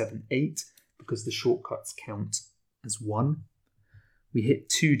 6, 7, 8, because the shortcuts count as 1. We hit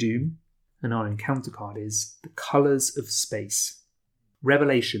 2 Doom, and our encounter card is The Colours of Space.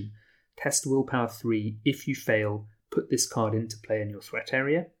 Revelation. Test Willpower 3. If you fail, put this card into play in your threat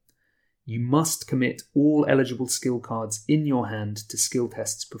area. You must commit all eligible skill cards in your hand to skill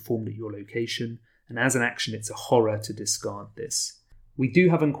tests performed at your location, and as an action it's a horror to discard this. We do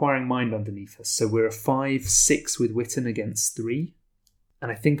have Inquiring Mind underneath us, so we're a 5-6 with Witten against 3,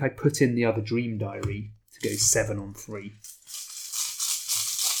 and I think I put in the other Dream Diary to go 7 on 3.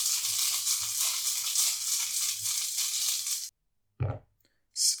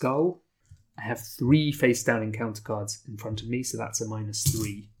 Skull. I have 3 face down encounter cards in front of me, so that's a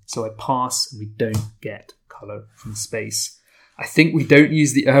 -3. So I pass and we don't get colour from space. I think we don't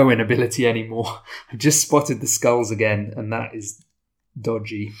use the Irwin ability anymore. I've just spotted the skulls again, and that is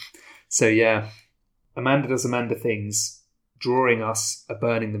dodgy. So yeah, Amanda does Amanda things, drawing us a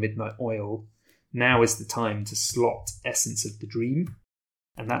Burning the Midnight Oil. Now is the time to slot Essence of the Dream,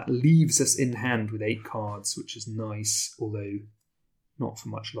 and that leaves us in hand with 8 cards, which is nice, although not for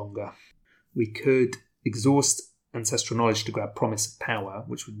much longer. We could exhaust Ancestral Knowledge to grab Promise of Power,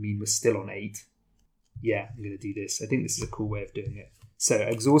 which would mean we're still on 8. Yeah, I'm going to do this. I think this is a cool way of doing it. So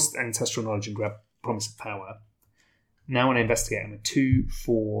exhaust Ancestral Knowledge and grab Promise of Power. Now when I investigate, I'm a 2,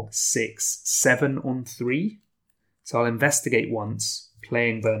 4, 6, 7 on 3. So I'll investigate once,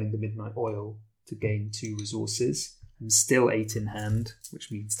 playing Burning the Midnight Oil to gain 2 resources. I'm still 8 in hand,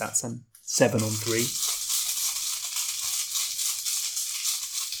 which means that's a 7 on 3.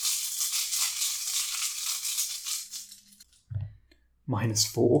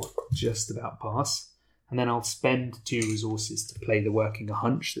 -4, just about pass. And then I'll spend 2 resources to play the Working a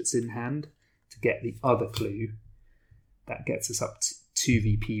Hunch that's in hand to get the other clue. That gets us up to 2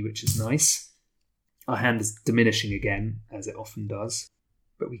 VP, which is nice. Our hand is diminishing again, as it often does,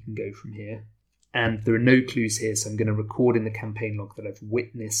 but we can go from here. And there are no clues here, so I'm going to record in the campaign log that I've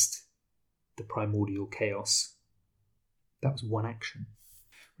witnessed the primordial chaos. That was one action.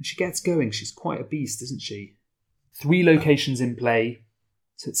 When she gets going, she's quite a beast, isn't she? 3 locations in play,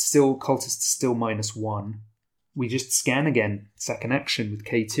 so it's still cultists still -1. We just scan again. Second action with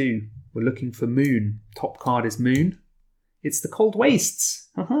K2. We're looking for Moon. Top card is Moon. It's the Cold Wastes.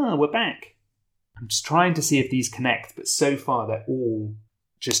 Haha, we're back. I'm just trying to see if these connect, but so far they're all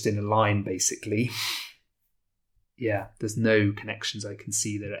just in a line, basically. Yeah, there's no connections I can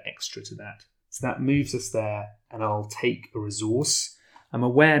see that are extra to that. So that moves us there, and I'll take a resource. I'm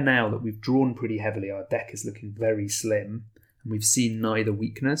aware now that we've drawn pretty heavily. Our deck is looking very slim, and we've seen neither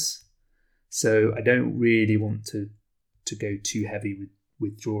weakness. So I don't really want to go too heavy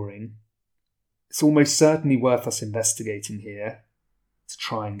with drawing. It's almost certainly worth us investigating here to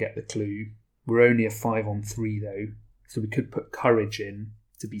try and get the clue. We're only a 5-on-3 though, so we could put Courage in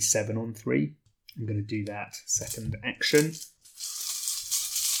to be 7-on-3. I'm going to do that. Second action.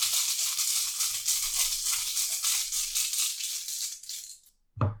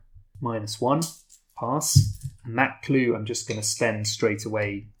 -1. Pass. And that clue I'm just going to spend straight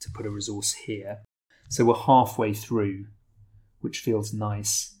away to put a resource here. So we're halfway through, which feels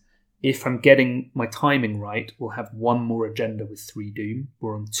nice. If I'm getting my timing right, we'll have 1 more agenda with 3 Doom.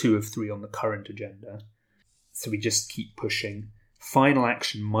 We're on 2 of 3 on the current agenda. So we just keep pushing. Final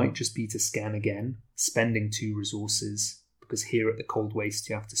action might just be to scan again, spending 2 resources, because here at the Cold Waste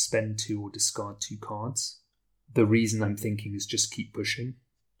you have to spend 2 or discard 2 cards. The reason I'm thinking is just keep pushing.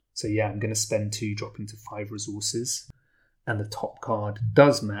 So yeah, I'm going to spend 2, dropping to 5 resources. And the top card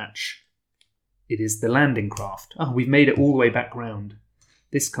does match. It is the Landing Craft. Oh, we've made it all the way back round.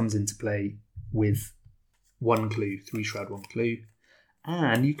 This comes into play with 1 clue, 3 Shroud, 1 clue.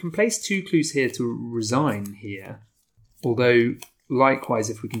 And you can place 2 clues here to resign here. Although, likewise,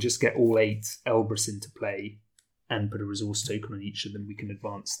 if we can just get all 8 Elbrus into play and put a resource token on each of them, we can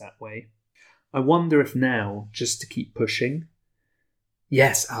advance that way. I wonder if now, just to keep pushing...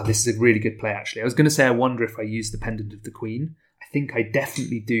 Yes, this is a really good play, actually. I was going to say I wonder if I use the Pendant of the Queen. I think I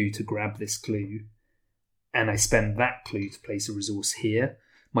definitely do to grab this clue. And I spend that clue to place a resource here.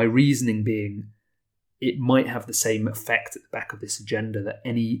 My reasoning being, it might have the same effect at the back of this agenda that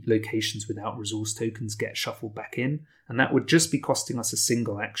any locations without resource tokens get shuffled back in. And that would just be costing us a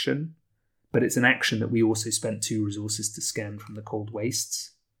single action. But it's an action that we also spent 2 resources to scan from the Cold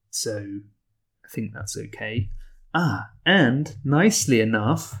Wastes. So I think that's okay. And nicely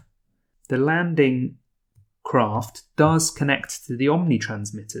enough, the Landing Craft does connect to the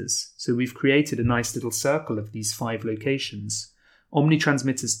Omni-Transmitters. So we've created a nice little circle of these 5 locations.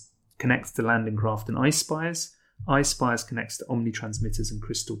 Omni-Transmitters connects to Landing Craft and Ice Spires. Ice Spires connects to Omni-Transmitters and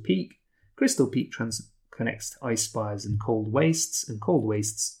Crystal Peak. Crystal Peak connects to Ice Spires and Cold Wastes. And Cold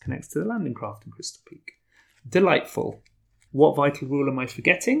Wastes connects to the Landing Craft and Crystal Peak. Delightful. What vital rule am I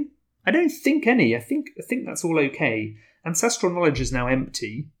forgetting? I don't think any. I think that's all okay. Ancestral Knowledge is now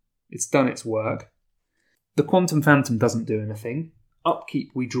empty. It's done its work. The Quantum Phantom doesn't do anything. Upkeep,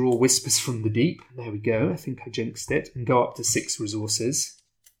 we draw Whispers from the Deep. There we go. I think I jinxed it. And go up to 6 resources.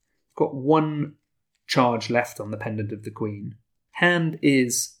 Got 1 charge left on the Pendant of the Queen. Hand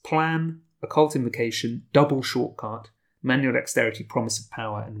is Plan, Occult Invocation, Double Shortcut, Manual Dexterity, Promise of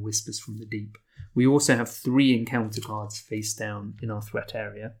Power, and Whispers from the Deep. We also have 3 encounter cards face down in our threat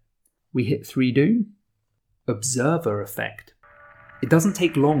area. We hit 3 Doom. Observer Effect. It doesn't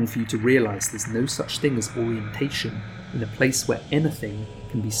take long for you to realise there's no such thing as orientation in a place where anything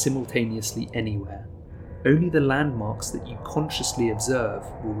can be simultaneously anywhere. Only the landmarks that you consciously observe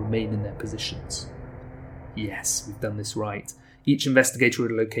will remain in their positions. Yes, we've done this right. Each investigator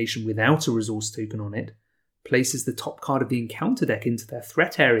at a location without a resource token on it places the top card of the encounter deck into their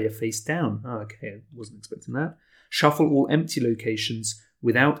threat area face down. Okay, I wasn't expecting that. Shuffle all empty locations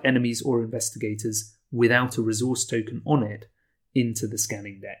without enemies or investigators without a resource token on it into the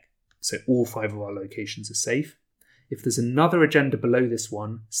scanning deck. So all 5 of our locations are safe. If there's another agenda below this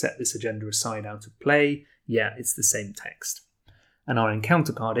one, set this agenda aside out of play. Yeah, it's the same text. And our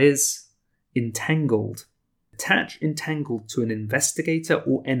encounter card is Entangled. Attach Entangled to an investigator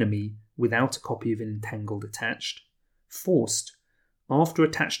or enemy without a copy of Entangled attached. Forced. After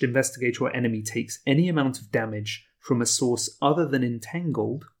attached investigator or enemy takes any amount of damage from a source other than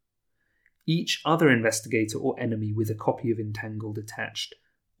Entangled, each other investigator or enemy with a copy of Entangled attached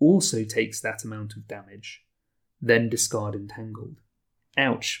also takes that amount of damage. Then discard Entangled.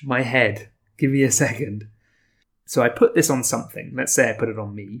 Ouch, my head. Give me a second. So I put this on something. Let's say I put it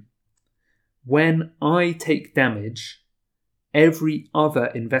on me. When I take damage, every other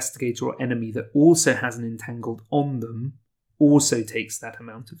investigator or enemy that also has an Entangled on them also takes that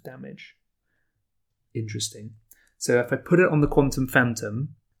amount of damage. Interesting. So if I put it on the Quantum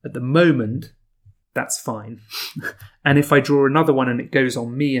Phantom, at the moment, that's fine. And if I draw another one and it goes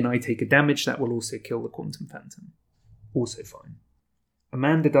on me and I take a damage, that will also kill the Quantum Phantom. Also fine.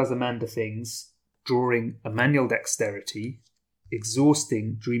 Amanda does Amanda things, drawing a Manual Dexterity,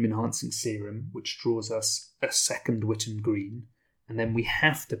 exhausting Dream Enhancing Serum, which draws us a second Witten Green, and then we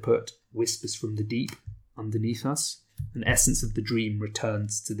have to put Whispers from the Deep underneath us, and Essence of the Dream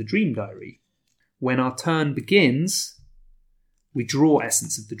returns to the Dream Diary. When our turn begins, we draw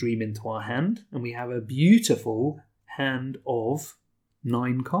Essence of the Dream into our hand, and we have a beautiful hand of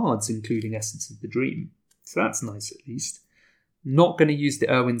 9 cards, including Essence of the Dream. So that's nice at least. Not going to use the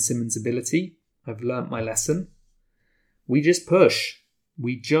Erwin Simmons ability. I've learnt my lesson. We just push.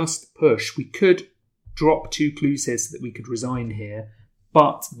 We could drop 2 clues here so that we could resign here,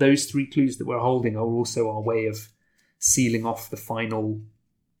 but those 3 clues that we're holding are also our way of sealing off the final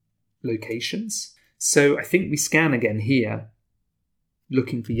locations. So I think we scan again here,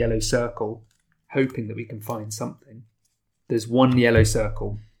 looking for yellow circle, hoping that we can find something. There's 1 yellow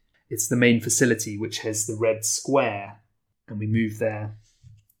circle. It's the main facility, which has the red square, and we move there.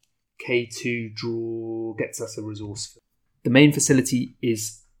 K2 draw gets us a resource. The main facility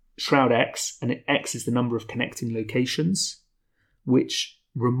is Shroud X, and X is the number of connecting locations, which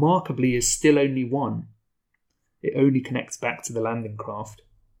remarkably is still only 1. It only connects back to the landing craft.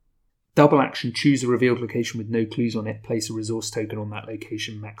 Double action, choose a revealed location with no clues on it, place a resource token on that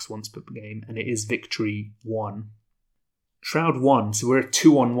location max once per game, and it is victory 1. Shroud 1, so we're a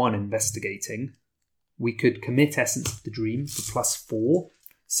 2-on-1 investigating. We could commit Essence of the Dream for +4,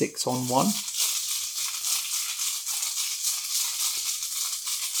 6-on-1.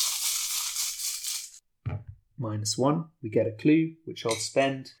 -1, we get a clue, which I'll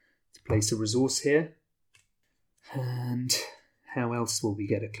spend to place a resource here. And how else will we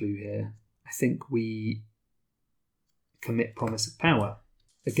get a clue here? I think we commit Promise of Power,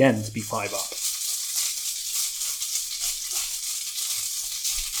 again to be 5 up.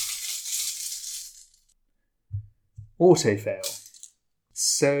 Auto fail.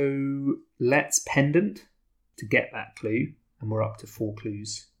 So let's Pendant to get that clue, and we're up to 4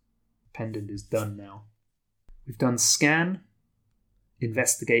 clues. Pendant is done now. We've done Scan,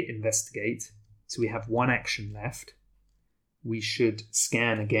 Investigate. So we have 1 action left. We should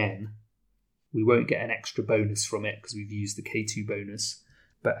scan again. We won't get an extra bonus from it because we've used the K2 bonus,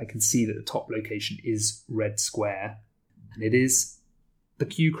 but I can see that the top location is red square, and it is the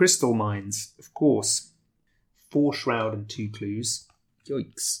Q Crystal Mines, of course. 4 Shroud and 2 clues.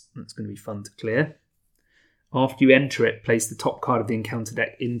 Yikes, that's going to be fun to clear. After you enter it, place the top card of the encounter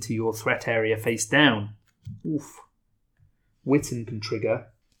deck into your threat area face down. Oof. Witten can trigger,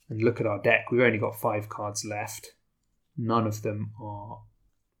 and look at our deck. We've only got 5 cards left. None of them are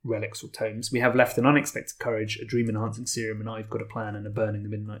relics or tomes. We have left an Unexpected Courage, a Dream Enhancing Serum, and I've Got a Plan, and a Burning the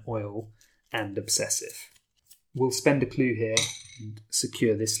Midnight Oil, and Obsessive. We'll spend a clue here and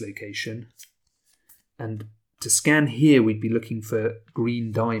secure this location. And to scan here, we'd be looking for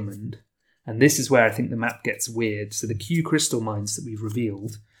Green Diamond. And this is where I think the map gets weird. So the Q Crystal Mines that we've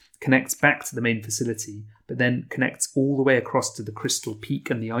revealed connects back to the main facility, but then connects all the way across to the Crystal Peak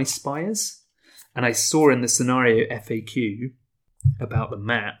and the Ice Spires. And I saw in the scenario FAQ about the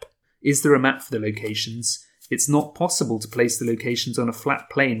map, is there a map for the locations? It's not possible to place the locations on a flat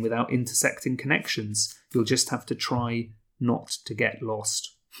plane without intersecting connections. You'll just have to try not to get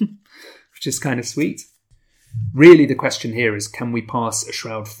lost, which is kind of sweet. Really, the question here is, can we pass a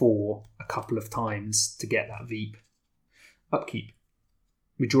Shroud 4 a couple of times to get that Veep? Upkeep.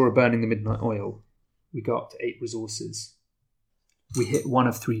 We draw a Burning the Midnight Oil. We go up to 8 resources. We hit 1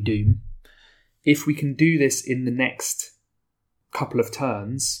 of 3 Doom. If we can do this in the next couple of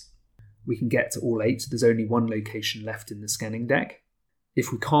turns, we can get to all 8. There's only 1 location left in the scanning deck.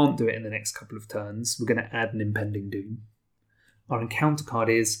 If we can't do it in the next couple of turns, we're going to add an Impending Doom. Our encounter card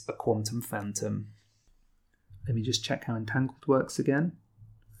is a Quantum Phantom. Let me just check how Entangled works again.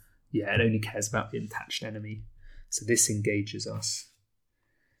 Yeah, it only cares about the attached enemy. So this engages us.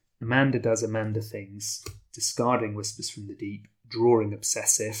 Amanda does Amanda things, discarding Whispers from the Deep, drawing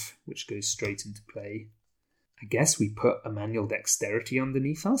Obsessive, which goes straight into play. I guess we put a Manual Dexterity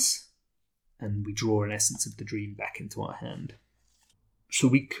underneath us, and we draw an Essence of the Dream back into our hand. So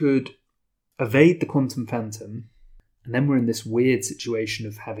we could evade the Quantum Phantom, and then we're in this weird situation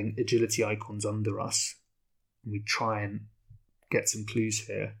of having agility icons under us. And we try and get some clues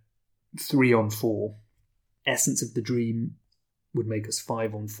here. 3-on-4. Essence of the Dream would make us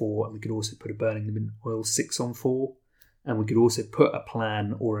 5-on-4, and we could also put a Burning the Midnight Oil 6-on-4, and we could also put a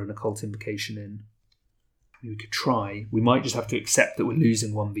Plan or an Occult Invocation in. We could try. We might just have to accept that we're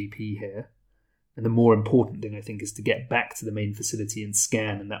losing 1 VP here. And the more important thing, I think, is to get back to the main facility and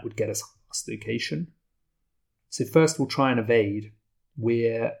scan, and that would get us last location. So first we'll try and evade.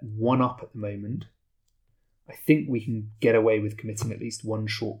 We're 1 up at the moment. I think we can get away with committing at least 1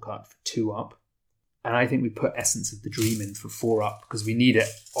 shortcut for 2 up. And I think we put Essence of the Dream in for 4 up because we need it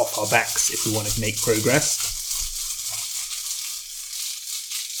off our backs if we want to make progress.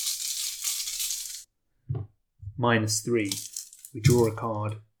 -3. We draw a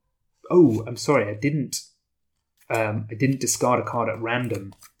card. Oh, I'm sorry, I didn't discard a card at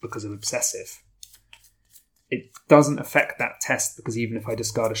random because of Obsessive. It doesn't affect that test because even if I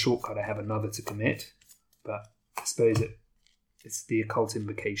discard a shortcut, I have another to commit. But I suppose it's the Occult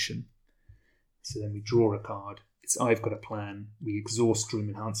Invocation. So then we draw a card. It's I've Got a Plan. We exhaust Dream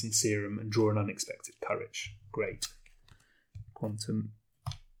Enhancing Serum and draw an Unexpected Courage. Great. Quantum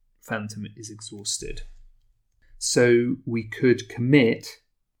Phantom is exhausted. So we could commit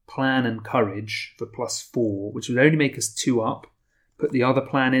Plan and Courage for +4, which would only make us 2 up. Put the other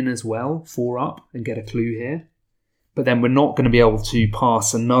plan in as well, 4 up, and get a clue here. But then we're not going to be able to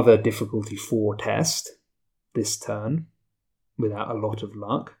pass another difficulty 4 test this turn without a lot of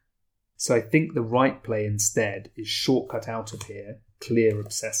luck. So I think the right play instead is shortcut out of here, clear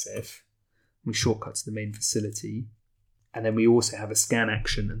Obsessive. We shortcut to the main facility. And then we also have a scan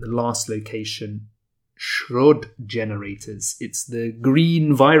action, and the last location, Schröd Generators. It's the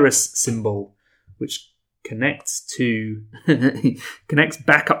green virus symbol, which connects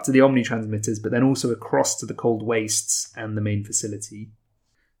back up to the Omni transmitters, but then also across to the Cold Wastes and the main facility.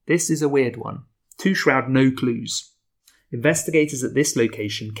 This is a weird one. 2 Shroud, no clues. Investigators at this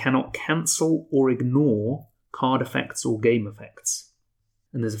location cannot cancel or ignore card effects or game effects.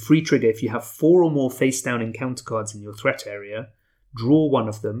 And there's a free trigger if you have 4 or more face-down encounter cards in your threat area, draw 1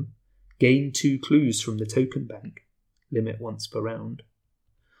 of them, gain 2 clues from the token bank, limit once per round.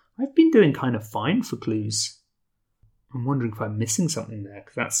 I've been doing kind of fine for clues. I'm wondering if I'm missing something there,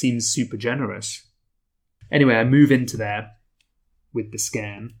 because that seems super generous. Anyway, I move into there with the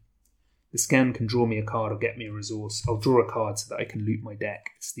scan. The scan can draw me a card or get me a resource. I'll draw a card so that I can loot my deck.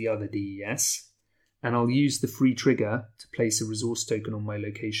 It's the other DES. And I'll use the free trigger to place a resource token on my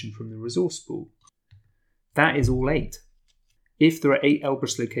location from the resource pool. That is all 8. If there are 8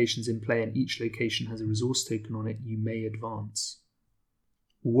 Elbrus locations in play and each location has a resource token on it, you may advance.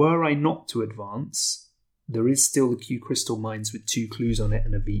 Were I not to advance, there is still the Q Crystal Mines with 2 clues on it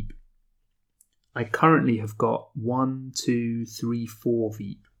and a Veep. I currently have got 1, 2, 3, 4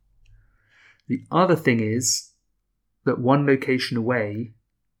 Veep. The other thing is that 1 location away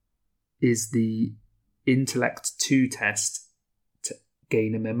is the Intellect 2 test to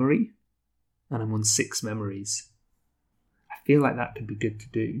gain a memory, and I'm on 6 memories. I feel like that could be good to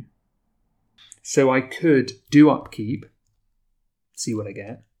do. So I could do Upkeep, see what I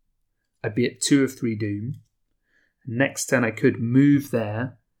get. I'd be at 2 of 3 Doom. Next turn I could move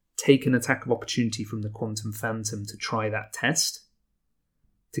there, take an attack of opportunity from the Quantum Phantom to try that test,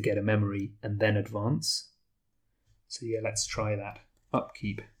 to get a memory, and then advance. So yeah, let's try that.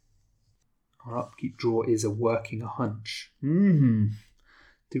 Upkeep. Our upkeep draw is a Working a Hunch. Do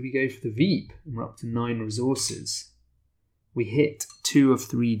we go for the Veep? And we're up to 9 resources. We hit 2 of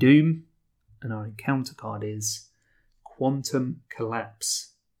 3 Doom, and our encounter card is Quantum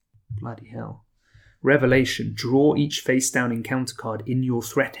Collapse. Bloody hell. Revelation. Draw each face-down encounter card in your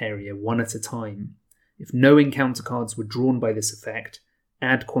threat area 1 at a time. If no encounter cards were drawn by this effect,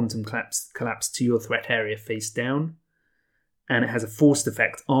 add Quantum Collapse to your threat area face down. And it has a forced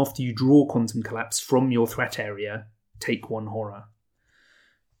effect. After you draw Quantum Collapse from your threat area, take 1 horror.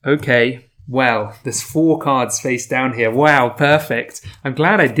 Okay, well, there's 4 cards face down here. Wow, perfect. I'm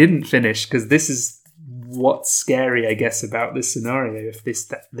glad I didn't finish, because this is what's scary, I guess, about this scenario if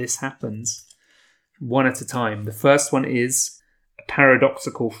this happens. 1 at a time. The first one is a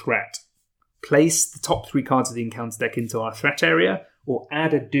Paradoxical Threat. Place the top 3 cards of the encounter deck into our threat area, or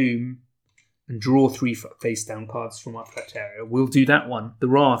add a Doom and draw 3 face-down cards from our threat area. We'll do that one.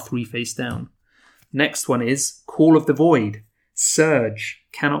 There are 3 face-down. Next one is Call of the Void. Surge.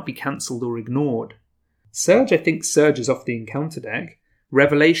 Cannot be cancelled or ignored. Surge, I think surges off the encounter deck.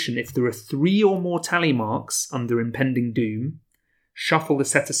 Revelation. If there are 3 or more tally marks under Impending Doom, shuffle the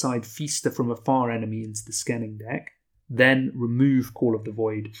set-aside Feaster from a far enemy into the scanning deck. Then remove Call of the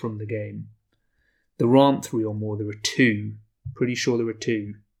Void from the game. There aren't 3 or more. There are 2. Pretty sure there are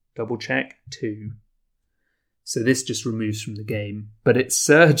 2. Double check. 2. So this just removes from the game. But it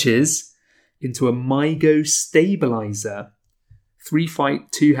surges into a Mygo Stabilizer. 3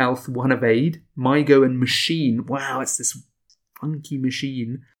 fight, 2 health, 1 evade. Mygo and Machine. Wow, it's this funky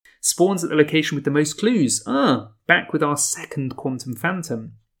machine. Spawns at the location with the most clues. Back with our second Quantum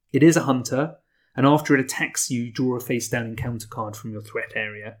Phantom. It is a hunter, and after it attacks you, draw a face-down encounter card from your threat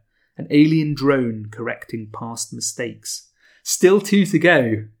area. An alien drone correcting past mistakes. Still 2 to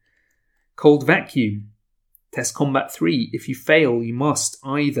go. Cold Vacuum. Test Combat 3. If you fail, you must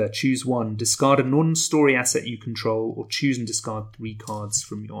either choose one, discard a non-story asset you control, or choose and discard 3 cards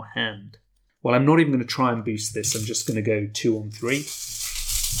from your hand. Well, I'm not even going to try and boost this. I'm just going to go 2 on 3.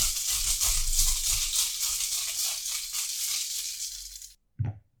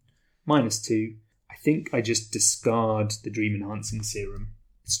 -2. I think I just discard the Dream Enhancing Serum.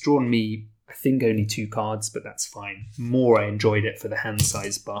 It's drawn me, I think, only 2 cards, but that's fine. More, I enjoyed it for the hand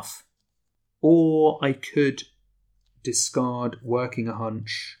size buff. Or I could discard Working a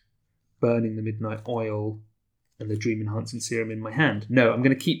Hunch, Burning the Midnight Oil, and the Dream Enhancing Serum in my hand. No, I'm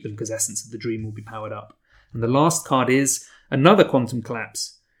going to keep them because Essence of the Dream will be powered up. And the last card is another Quantum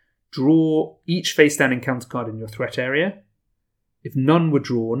Collapse. Draw each face-down encounter card in your threat area. If none were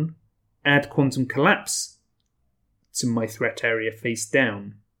drawn, add Quantum Collapse to my threat area face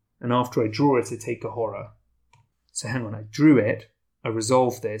down. And after I draw it, I take a horror. So hang on, I drew it. I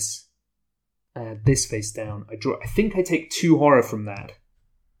resolve this. I add this face down. I think I take 2 horror from that.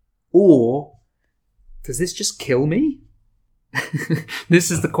 Or does this just kill me?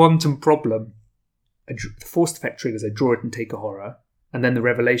 This is the quantum problem. The forced effect triggers. I draw it and take a horror. And then the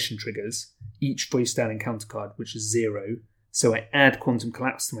revelation triggers. Each face down encounter card, which is 0. So I add Quantum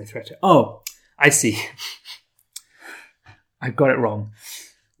Collapse to my threat. Oh, I see. I got it wrong.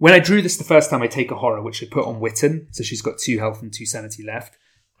 When I drew this the first time, I take a horror, which I put on Witten. So she's got 2 health and 2 sanity left.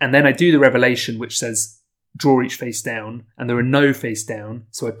 And then I do the revelation, which says draw each face down. And there are no face down.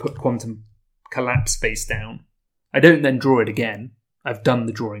 So I put Quantum Collapse face down. I don't then draw it again. I've done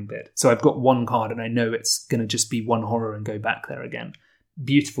the drawing bit. So I've got 1 card and I know it's going to just be 1 horror and go back there again.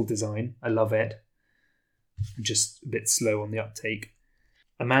 Beautiful design. I love it. Just a bit slow on the uptake.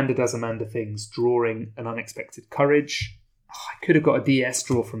 Amanda does Amanda things, drawing an Unexpected Courage. I could have got a DS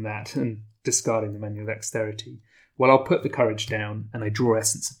draw from that and discarding the Manual Dexterity. Well, I'll put the Courage down and I draw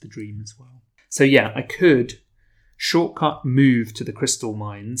Essence of the Dream as well. So yeah, I could shortcut move to the Crystal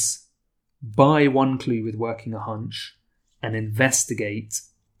Mines, buy 1 clue with Working a Hunch, and investigate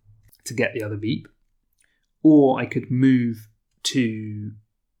to get the other beep. Or I could move to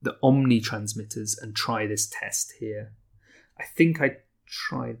the Omni Transmitters and try this test here. I think I'd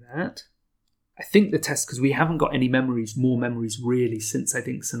try that. I think the test, because we haven't got any more memories really since I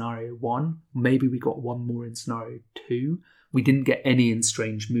think Scenario 1. Maybe we got 1 more in Scenario 2. We didn't get any in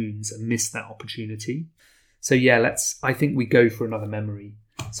Strange Moons and missed that opportunity. So yeah, I think we go for another memory.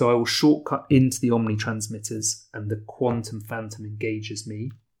 So I will shortcut into the Omni Transmitters and the Quantum Phantom engages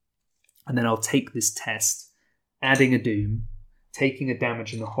me. And then I'll take this test, adding a Doom, taking a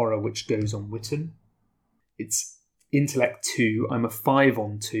damage and a horror which goes on Witten. It's Intellect 2. I'm a 5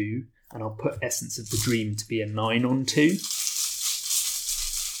 on 2. And I'll put Essence of the Dream to be a 9 on 2.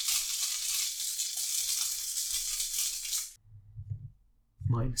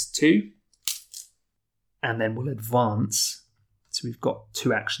 -2. And then we'll advance. So we've got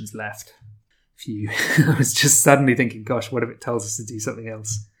 2 actions left. Phew. I was just suddenly thinking, gosh, what if it tells us to do something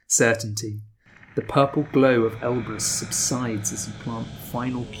else? Certainty. The purple glow of Elbrus subsides as you plant the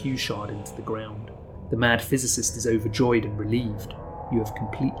final Q shard into the ground. The mad physicist is overjoyed and relieved. You have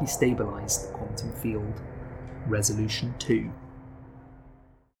completely stabilized the quantum field. Resolution 2.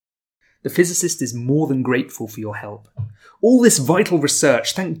 The physicist is more than grateful for your help. All this vital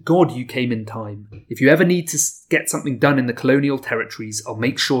research, thank God you came in time. If you ever need to get something done in the colonial territories, I'll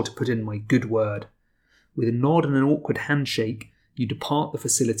make sure to put in my good word. With a nod and an awkward handshake, you depart the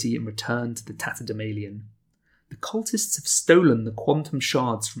facility and return to the Tatterdemalion. The cultists have stolen the quantum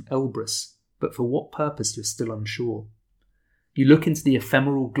shards from Elbrus, but for what purpose you're still unsure. You look into the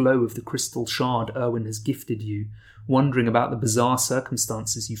ephemeral glow of the crystal shard Irwin has gifted you, wondering about the bizarre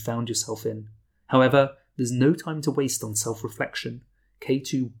circumstances you found yourself in. However, there's no time to waste on self-reflection.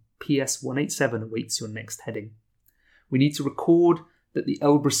 K2 PS187 awaits your next heading. We need to record that the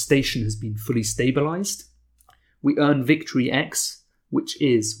Elbrus station has been fully stabilized. We earn Victory X, which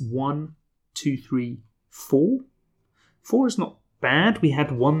is 1, 2, 3, 4. 4 is not bad. We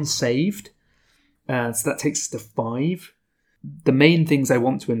had 1 saved, so that takes us to 5. The main things I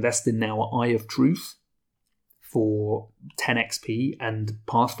want to invest in now are Eye of Truth for 10 XP and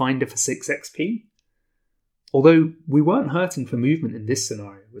Pathfinder for 6 XP. Although we weren't hurting for movement in this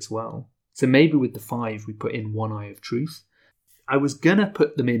scenario as well. So maybe with the 5 we put in 1 Eye of Truth. I was going to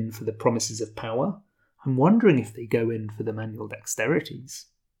put them in for the Promises of Power. I'm wondering if they go in for the Manual Dexterities.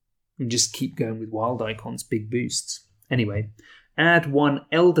 And just keep going with Wild Icons, big boosts. Anyway, add 1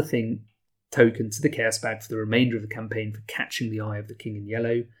 Elder Thing token to the Chaos Bag for the remainder of the campaign for catching the eye of the King in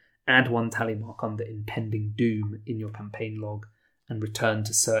Yellow. Add 1 tally mark under Impending Doom in your campaign log. and return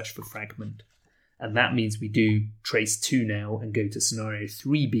to search for fragment. And that means we do trace 2 now and go to scenario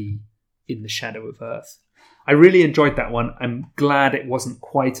 3B in the Shadow of Earth. I really enjoyed that one. I'm glad it wasn't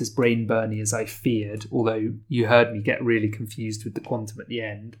quite as brain-burny as I feared, although you heard me get really confused with the quantum at the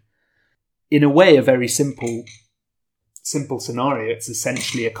end. In a way, a very simple scenario. It's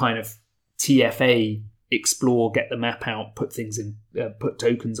essentially a kind of TFA, explore, get the map out, put things in, put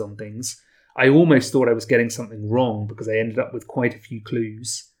tokens on things. I almost thought I was getting something wrong because I ended up with quite a few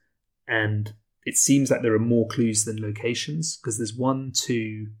clues, and it seems like there are more clues than locations, because there's 1,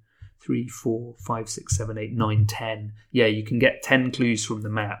 2, 3, 4, 5, 6, 7, 8, 9, 10. Yeah, you can get 10 clues from the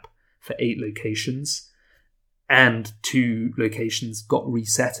map for 8 locations, and 2 locations got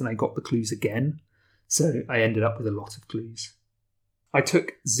reset and I got the clues again. So I ended up with a lot of clues. I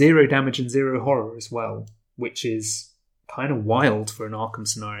took 0 damage and 0 horror as well, which is kind of wild for an Arkham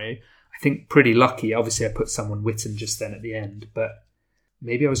scenario. I think pretty lucky. Obviously, I put someone Witten just then at the end, but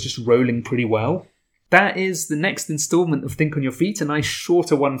maybe I was just rolling pretty well. That is the next instalment of Think on Your Feet, a nice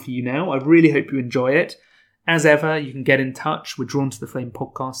shorter one for you now. I really hope you enjoy it. As ever, you can get in touch. We're Drawn to the Flame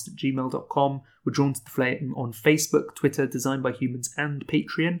podcast at gmail.com. We're Drawn to the Flame on Facebook, Twitter, Designed by Humans, and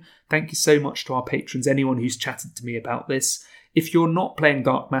Patreon. Thank you so much to our patrons, anyone who's chatted to me about this. If you're not playing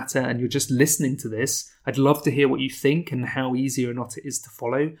Dark Matter and you're just listening to this, I'd love to hear what you think and how easy or not it is to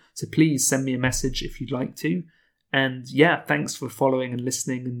follow. So please send me a message if you'd like to. And yeah, thanks for following and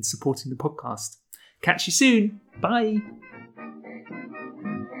listening and supporting the podcast. Catch you soon. Bye.